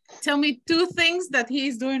 Tell me 2 things that he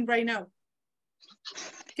is doing right now.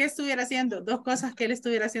 ¿Qué estuviera haciendo? 2 cosas que él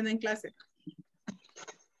estuviera haciendo en clase.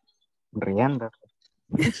 Riendo.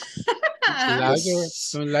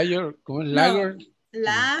 Lager.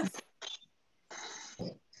 Laugh.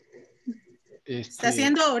 Está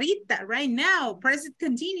haciendo ahorita, right now. Present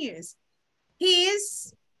continuous. He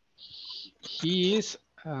is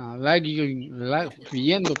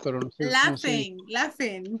riendo, pero no sé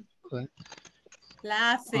laughing.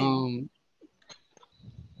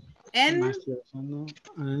 And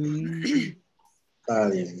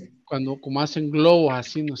cuando como hacen globos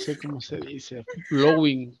así, no sé cómo se dice,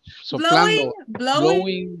 blowing, soplando,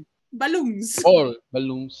 blowing balloons.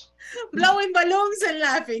 Balloons. Blowing balloons and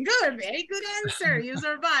laughing. Good, very good answer. You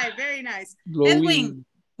survived, very nice. Blowing. Edwin,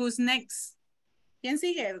 who's next? ¿Quién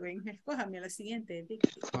sigue, Edwin? Escójame a la siguiente.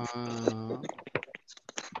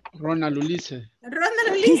 Ronald Ulises.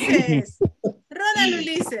 Ronald Ulises.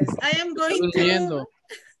 I am going to...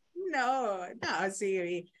 No,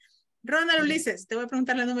 sí. Ronald Ulises, te voy a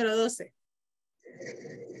preguntar la número 12.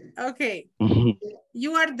 Okay.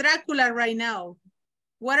 You are Drácula right now.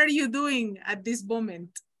 What are you doing at this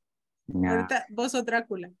moment? Ahorita vos sos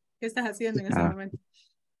Drácula. ¿Qué estás haciendo en este momento?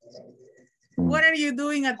 What are you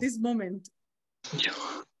doing at this moment?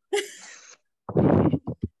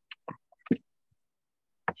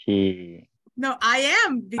 No, I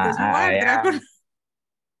am, because you are Drácula.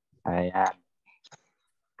 I am.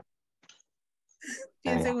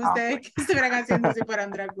 Piensen ustedes qué estuvieran haciendo si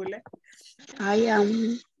fueran Drácula. I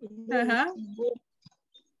am.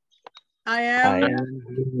 I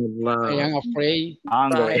am afraid.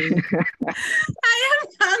 Hungry. I am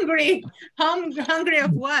hungry. Hungry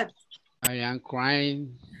of what? I am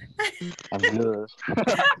crying.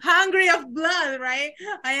 Hungry of blood, right?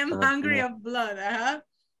 I am hungry of blood.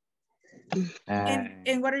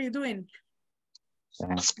 And what are you doing?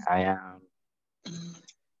 I am.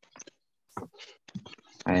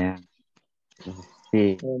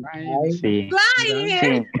 Sí. Flying.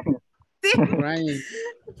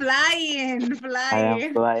 Flying. I am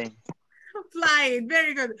flying. Flying.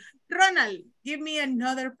 Very good. Ronald, give me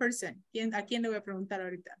another person. ¿A quién le voy a preguntar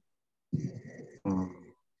ahorita?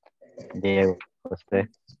 Diego, usted.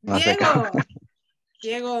 No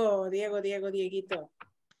Dieguito.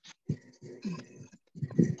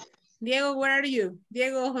 Diego, where are you?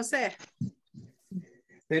 Diego José.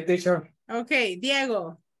 Sí, teacher. Okay,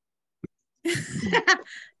 Diego.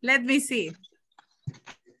 Let me see.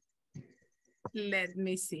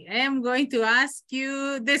 I am going to ask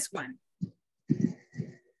you this one.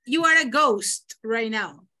 You are a ghost right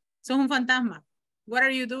now. Sos un fantasma. What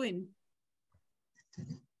are you doing?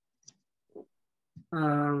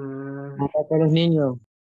 Para los niños.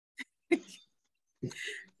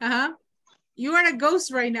 You are a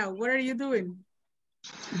ghost right now. What are you doing?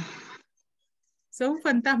 Sos un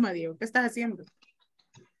fantasma, Diego. ¿Qué estás haciendo?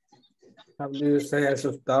 How do you say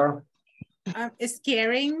asustar?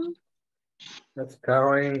 Scaring.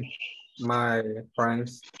 Scaring my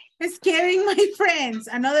friends. Scaring my friends.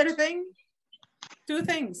 Another thing? 2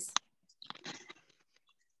 things.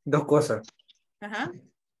 2 cosas.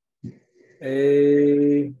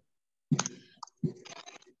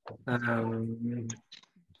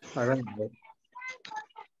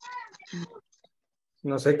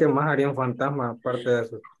 No sé qué más haría un fantasma aparte de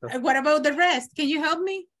eso. What about the rest? Can you help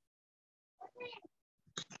me?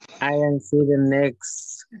 I am see the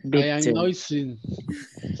next I am victim. noising.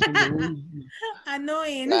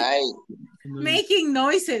 Annoying. Right. Making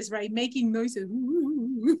noises, right? Making noises.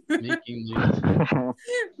 Making noise.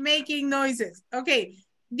 Making noises. Okay.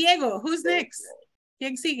 Diego, who's next?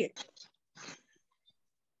 ¿Quién sigue?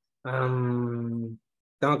 Tengo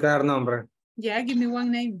que dar nombre. Yeah, give me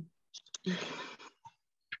one name.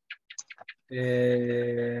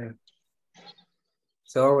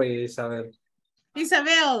 Sorry, Isabel.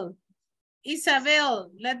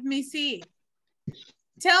 Isabel, let me see.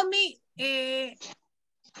 Tell me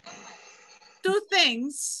two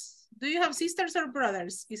things. Do you have sisters or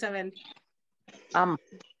brothers, Isabel?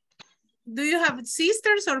 Do you have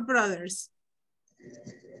sisters or brothers?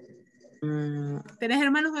 ¿Tenés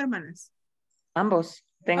hermanos o hermanas? Ambos.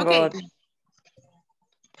 Tengo. Okay.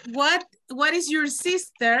 What is your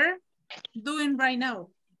sister doing right now?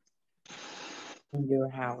 In your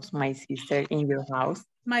house. My sister in your house.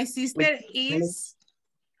 My sister is,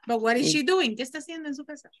 but what is she doing? ¿Qué está haciendo en su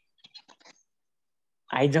casa?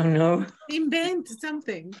 I don't know. Invent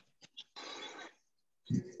something.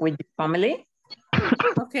 With the family?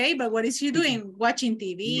 Okay, but what is she doing? Watching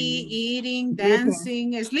TV, eating,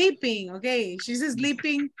 dancing, sleeping. Okay, she's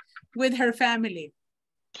sleeping with her family.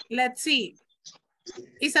 Let's see.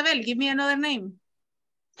 Isabel, give me another name.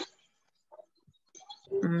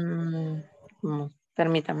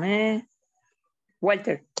 Permítame.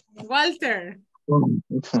 Walter.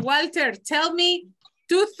 Walter, tell me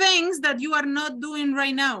two things that you are not doing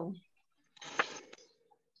right now.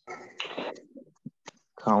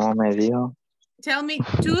 ¿Cómo me dijo? Tell me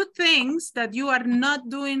two things that you are not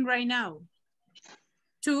doing right now.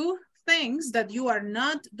 Two things that you are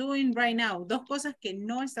not doing right now. Dos cosas que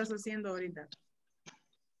no estás haciendo ahorita.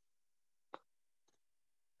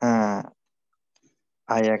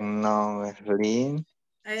 I am not sleeping.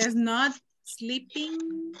 I am not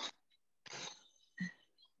sleeping.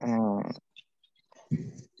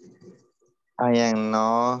 I am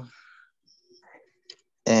not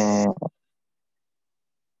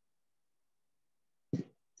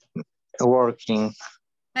working.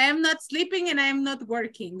 I am not sleeping and I am not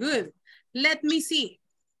working. Good. Let me see.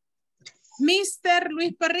 Mr.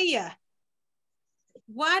 Luis Parrilla,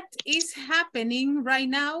 what is happening right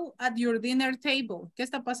now at your dinner table? ¿Qué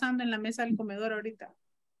está pasando en la mesa del comedor ahorita?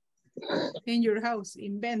 In your house.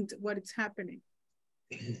 Invent what is happening.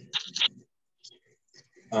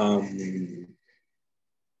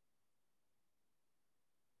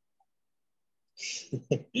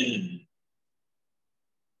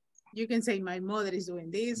 You can say my mother is doing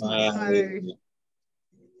this, my father.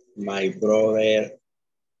 My brother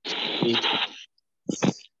is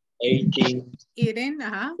eating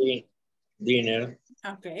dinner.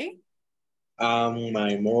 Okay.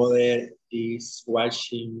 My mother is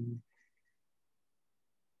watching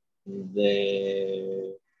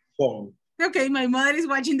the phone. Okay, my mother is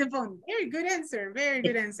watching the phone. Very good answer. Very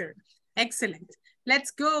good answer. Excellent.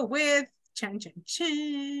 Let's go with Chan Chan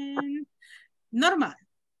Chan. Norma.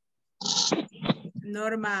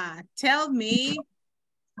 Norma, tell me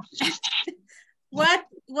what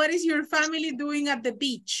is your family doing at the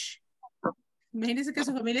beach? Imagínense que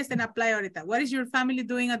su familia está en la playa ahorita. What is your family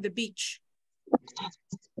doing at the beach?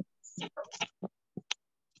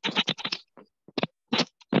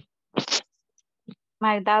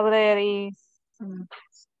 My daughter is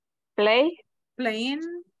playing.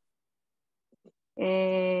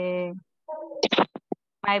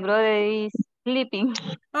 My brother is sleeping.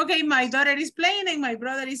 Okay, my daughter is playing and my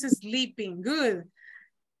brother is sleeping. Good.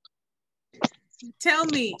 Tell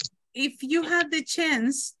me, if you had the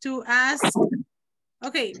chance to ask,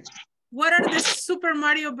 okay, what are the Super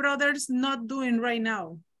Mario Brothers not doing right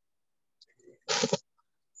now?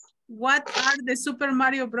 What are the Super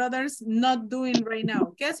Mario Brothers not doing right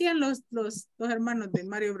now? ¿Qué hacían los hermanos de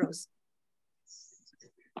Mario Bros?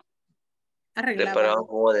 Preparaban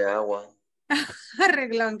jugo de agua.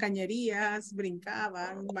 Arreglaban cañerías,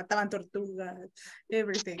 brincaban, mataban tortugas,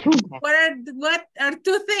 everything. What are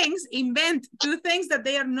two things? Invent two things that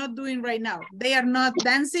they are not doing right now. They are not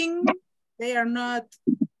dancing. They are not.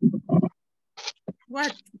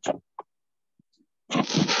 What?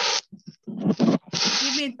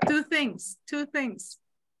 Give me two things. Two things.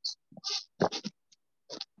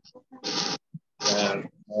 They are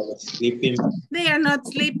not sleeping. They are not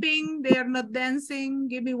sleeping. They are not dancing.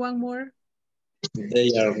 Give me one more. They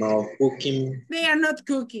are not cooking. They are not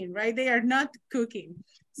cooking, right? They are not cooking.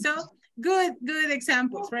 So good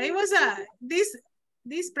examples, right? It was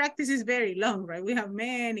this practice is very long, right? We have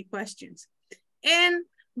many questions. And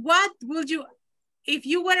what would you, if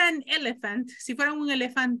you were an elephant, si fuera un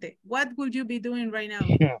elefante, what would you be doing right now?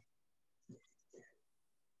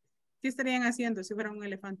 ¿Qué estarían haciendo si fuera un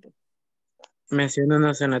elefante?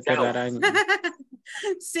 Menciónanos en la telaraña.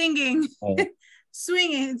 Singing. Oh.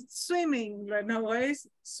 Swinging, swimming. No, es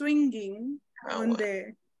swinging on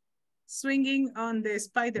the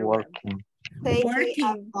spider web. Working.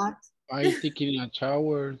 Working. I taking a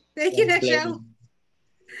shower. Taking a Playing. shower.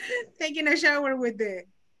 Taking a shower with the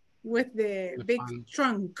big fan.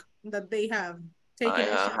 trunk that they have. I Taking a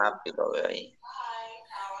am shower. happy already.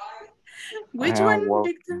 Which I am one,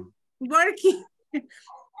 Victor? Working.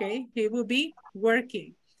 Okay, he will be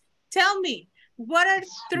working. Tell me, what are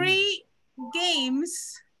 3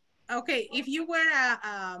 games? Okay, if you were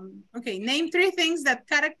okay, name 3 things that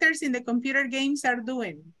characters in the computer games are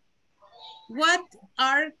doing. What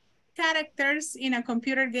are characters in a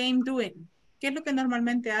computer game doing? ¿Qué es lo que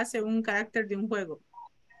normalmente hace un carácter de un juego?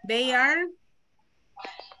 They are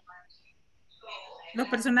los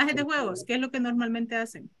personajes de juegos. ¿Qué es lo que normalmente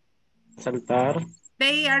hacen? Saltar.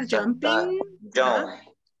 They are jumping. Jump.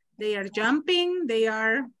 They are jumping. They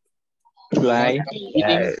are Fly.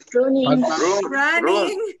 Running.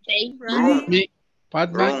 running. Running.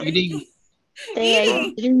 Batman eating. They are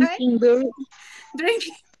Eating, drinking beer.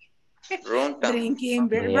 Drinking. Drinking,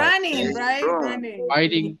 running, right?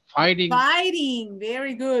 Running. Fighting,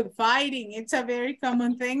 very good. Fighting, it's a very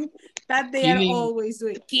common thing that they are always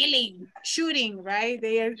doing. Killing, shooting, right?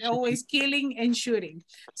 They are always killing and shooting.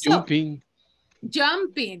 So,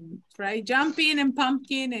 jumping, right? Jumping and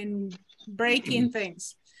pumpkin and breaking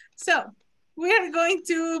things. So, we are going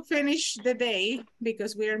to finish the day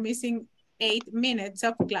because we are missing 8 minutes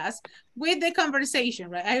of class with the conversation,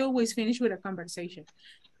 right? I always finish with a conversation.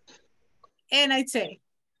 And I'd say,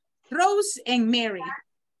 Rose and Mary.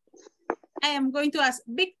 I am going to ask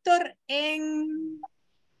Victor and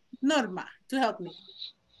Norma to help me.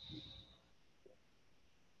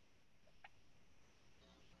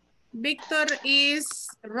 Victor is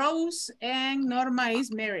Rose and Norma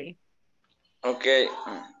is Mary. Okay.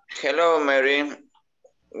 Hello, Mary.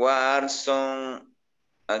 What are some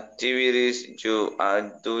activities you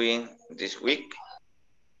are doing this week?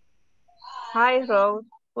 Hi, Rose.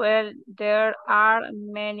 Well, there are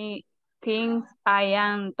many things I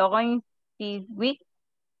am doing this week.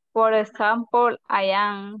 For example, I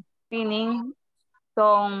am filling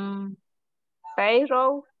some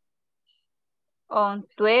payroll on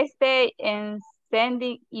Tuesday and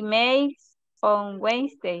sending emails on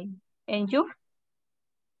Wednesday. And you?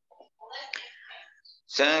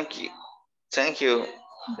 Thank you. Thank you.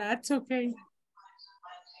 That's okay.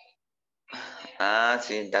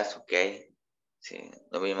 Sí, that's okay. Sí,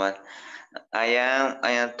 no vi mal. I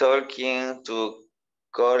am talking to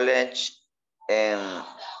college and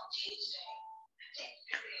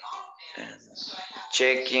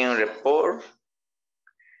checking report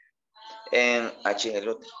and el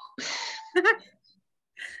otro.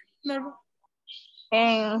 No.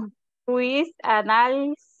 And who is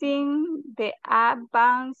analyzing the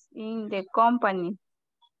advance in the company?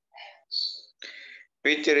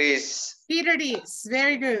 Peter is.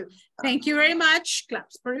 Very good. Thank you very much.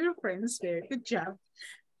 Claps for your friends. Very good job.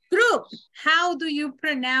 Group, how do you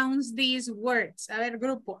pronounce these words? A ver,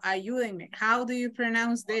 grupo, ayúdenme. How do you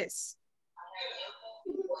pronounce this?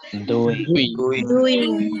 Doing. Doing,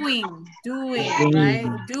 right?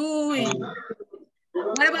 Doing.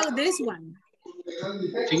 What about this one?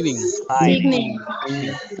 Signing.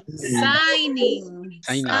 Signing.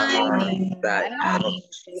 Right?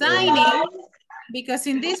 Signing. Because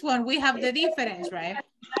in this one, we have the difference, right?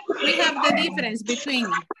 We have the difference between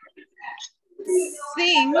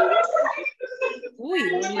sing. Uy,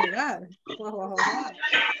 oh my God.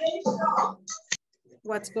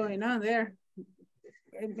 What's going on there?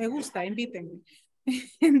 Me gusta, invítenme.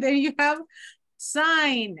 And then you have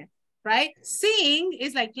sign, right? Sing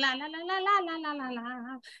is like la, la, la, la, la, la, la, la,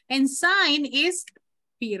 la. And sign is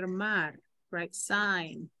firmar, right?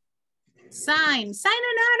 Sign. Sign an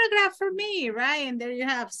autograph for me, right? And there you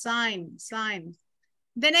have sign.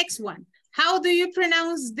 The next one. How do you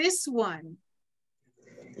pronounce this one?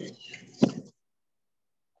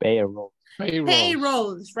 Payroll.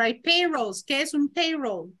 Payrolls, right? Payrolls. ¿Qué es un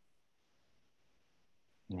payroll?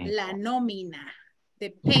 La nómina.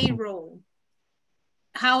 The payroll.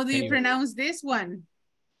 How do you pronounce this one?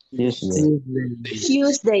 Tuesday,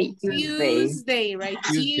 right?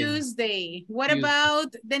 Tuesday. What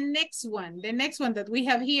about the next one? The next one that we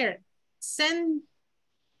have here. Sending,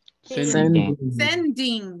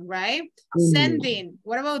 right? Sending.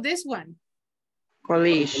 What about this one?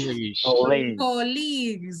 Colleagues.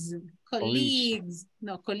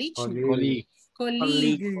 No, colleague.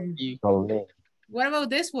 Colleague. What about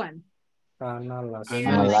this one?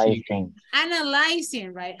 Analyzing.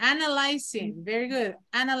 Analyzing, right? Analyzing. Very good.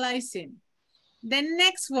 Analyzing. The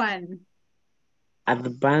next one.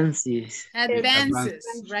 Advances. Advances,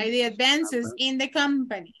 right? The advances in the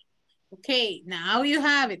company. Okay, now you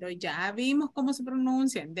have it. Hoy ya vimos cómo se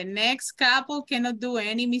pronuncian. The next couple cannot do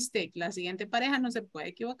any mistake. La siguiente pareja no se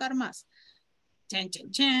puede equivocar más. Chan,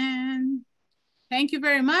 chan, chan. Thank you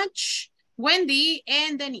very much, Wendy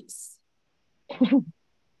and Denise.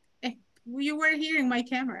 You were here in my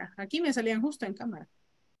camera. Aquí me salían justo en cámara.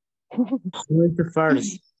 Who is the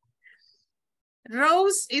first?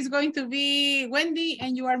 Rose is going to be Wendy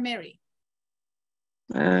and you are Mary.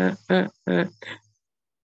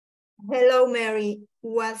 Hello, Mary.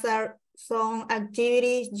 What are some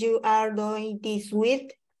activities you are doing this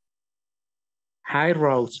week? Hi,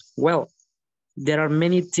 Rose. Well, there are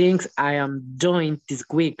many things I am doing this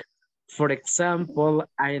week. For example,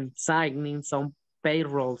 I am signing some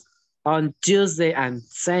payrolls on Tuesday and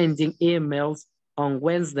sending emails on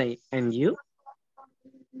Wednesday. And you?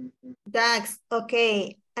 That's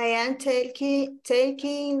okay. I am taking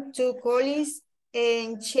two calls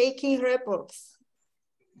and checking reports.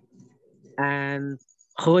 And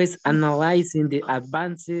who is analyzing the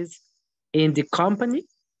advances in the company?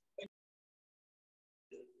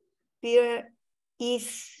 Peter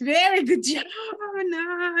is. Very good job.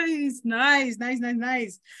 Nice, nice, nice, nice,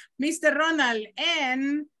 nice. Mr. Ronald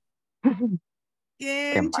and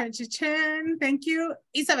Chen, Chen, Chen. Thank you.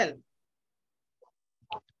 Isabel.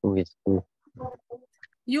 Who is who?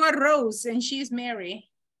 You are Rose and she is Mary.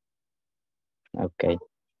 Okay.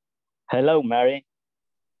 Hello, Mary.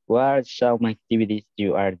 What are some activities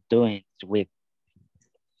you are doing this week?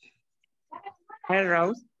 Hi,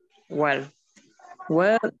 Rose. Well,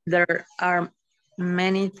 there are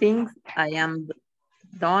many things I am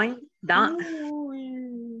doing.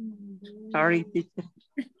 Sorry, teacher.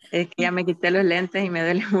 Es que ya me quité los lentes y me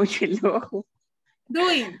duele mucho el ojo.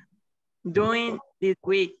 Doing this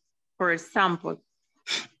week, for example,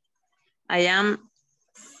 I am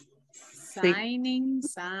signing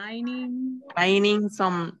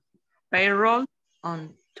some payroll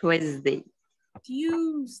on Tuesday,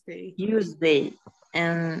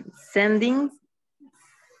 and sending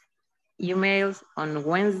emails on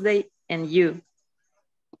Wednesday. And you?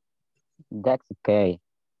 That's okay.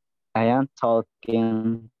 I am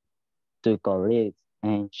talking to colleagues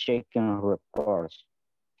and checking reports.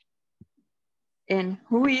 And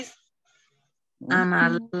who is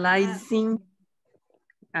analyzing?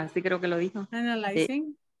 Así creo que lo dijo.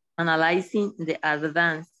 Analyzing the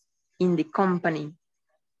advance in the company.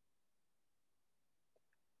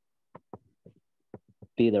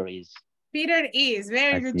 Peter is. Peter is.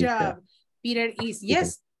 Very good job. Peter is.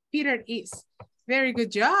 Yes, Peter is. Very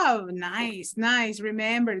good job. Nice, nice.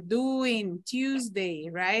 Remember, doing Tuesday,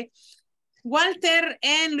 right? Walter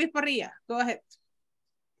and Luis Parrilla. Go ahead.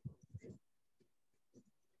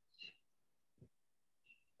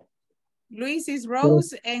 Luis is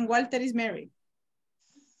Rose and Walter is Mary.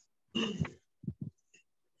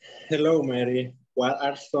 Hello, Mary. What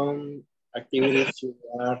are some activities you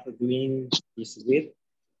are doing this week?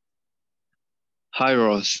 Hi,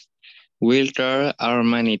 Rose. Well, there are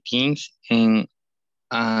many things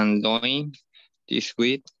I'm doing this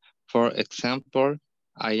week. For example,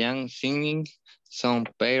 I am sending some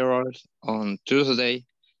payrolls on Tuesday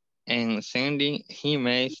and sending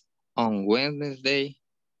emails on Wednesday.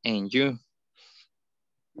 And you?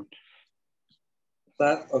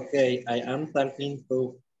 That's okay. I am talking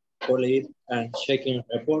to colleagues and checking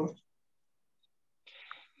reports.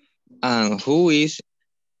 And who is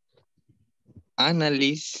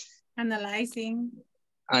analyzing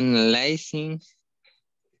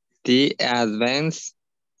the advance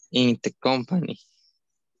in the company?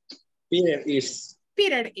 Peter is.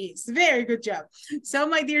 Peter is. Very good job. So,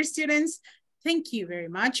 my dear students, thank you very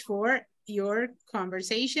much for your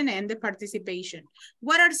conversation and the participation.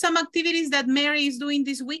 What are some activities that Mary is doing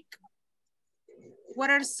this week? What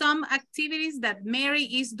are some activities that Mary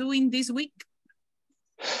is doing this week?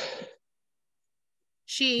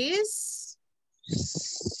 She is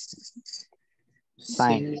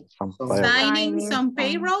signing some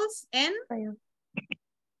payrolls and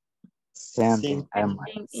sending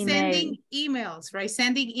emails, right?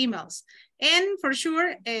 Sending emails. And for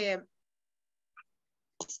sure,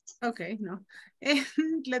 okay, no.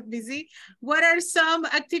 Let me see. What are some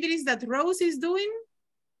activities that Rose is doing?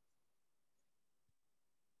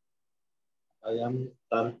 I am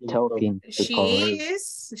talking She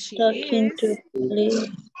is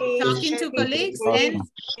talking to colleagues, and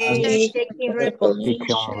checking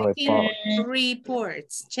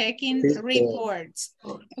reports. Checking reports.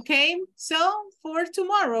 Okay, so for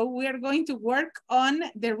tomorrow, we are going to work on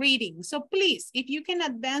the reading. So please, if you can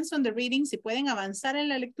advance on the reading, si pueden avanzar en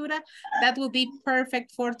la lectura, that will be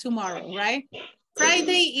perfect for tomorrow, right?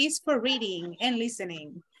 Friday is for reading and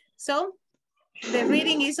listening. So the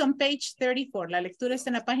reading is on page 34. La lectura está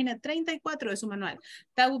en la página 34 de su manual.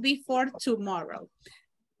 That will be for tomorrow.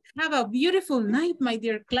 Have a beautiful night, my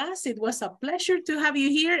dear class. It was a pleasure to have you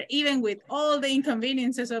here, even with all the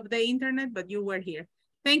inconveniences of the internet, but you were here.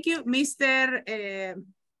 Thank you, Mr.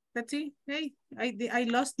 Let's see. Hey, I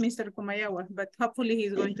lost Mr. Komayawa, but hopefully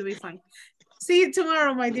he's going to be fine. See you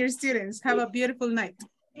tomorrow, my dear students. Have a beautiful night.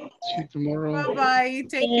 See you tomorrow. Bye-bye.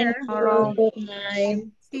 Take care. Good night.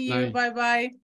 See you. Bye-bye.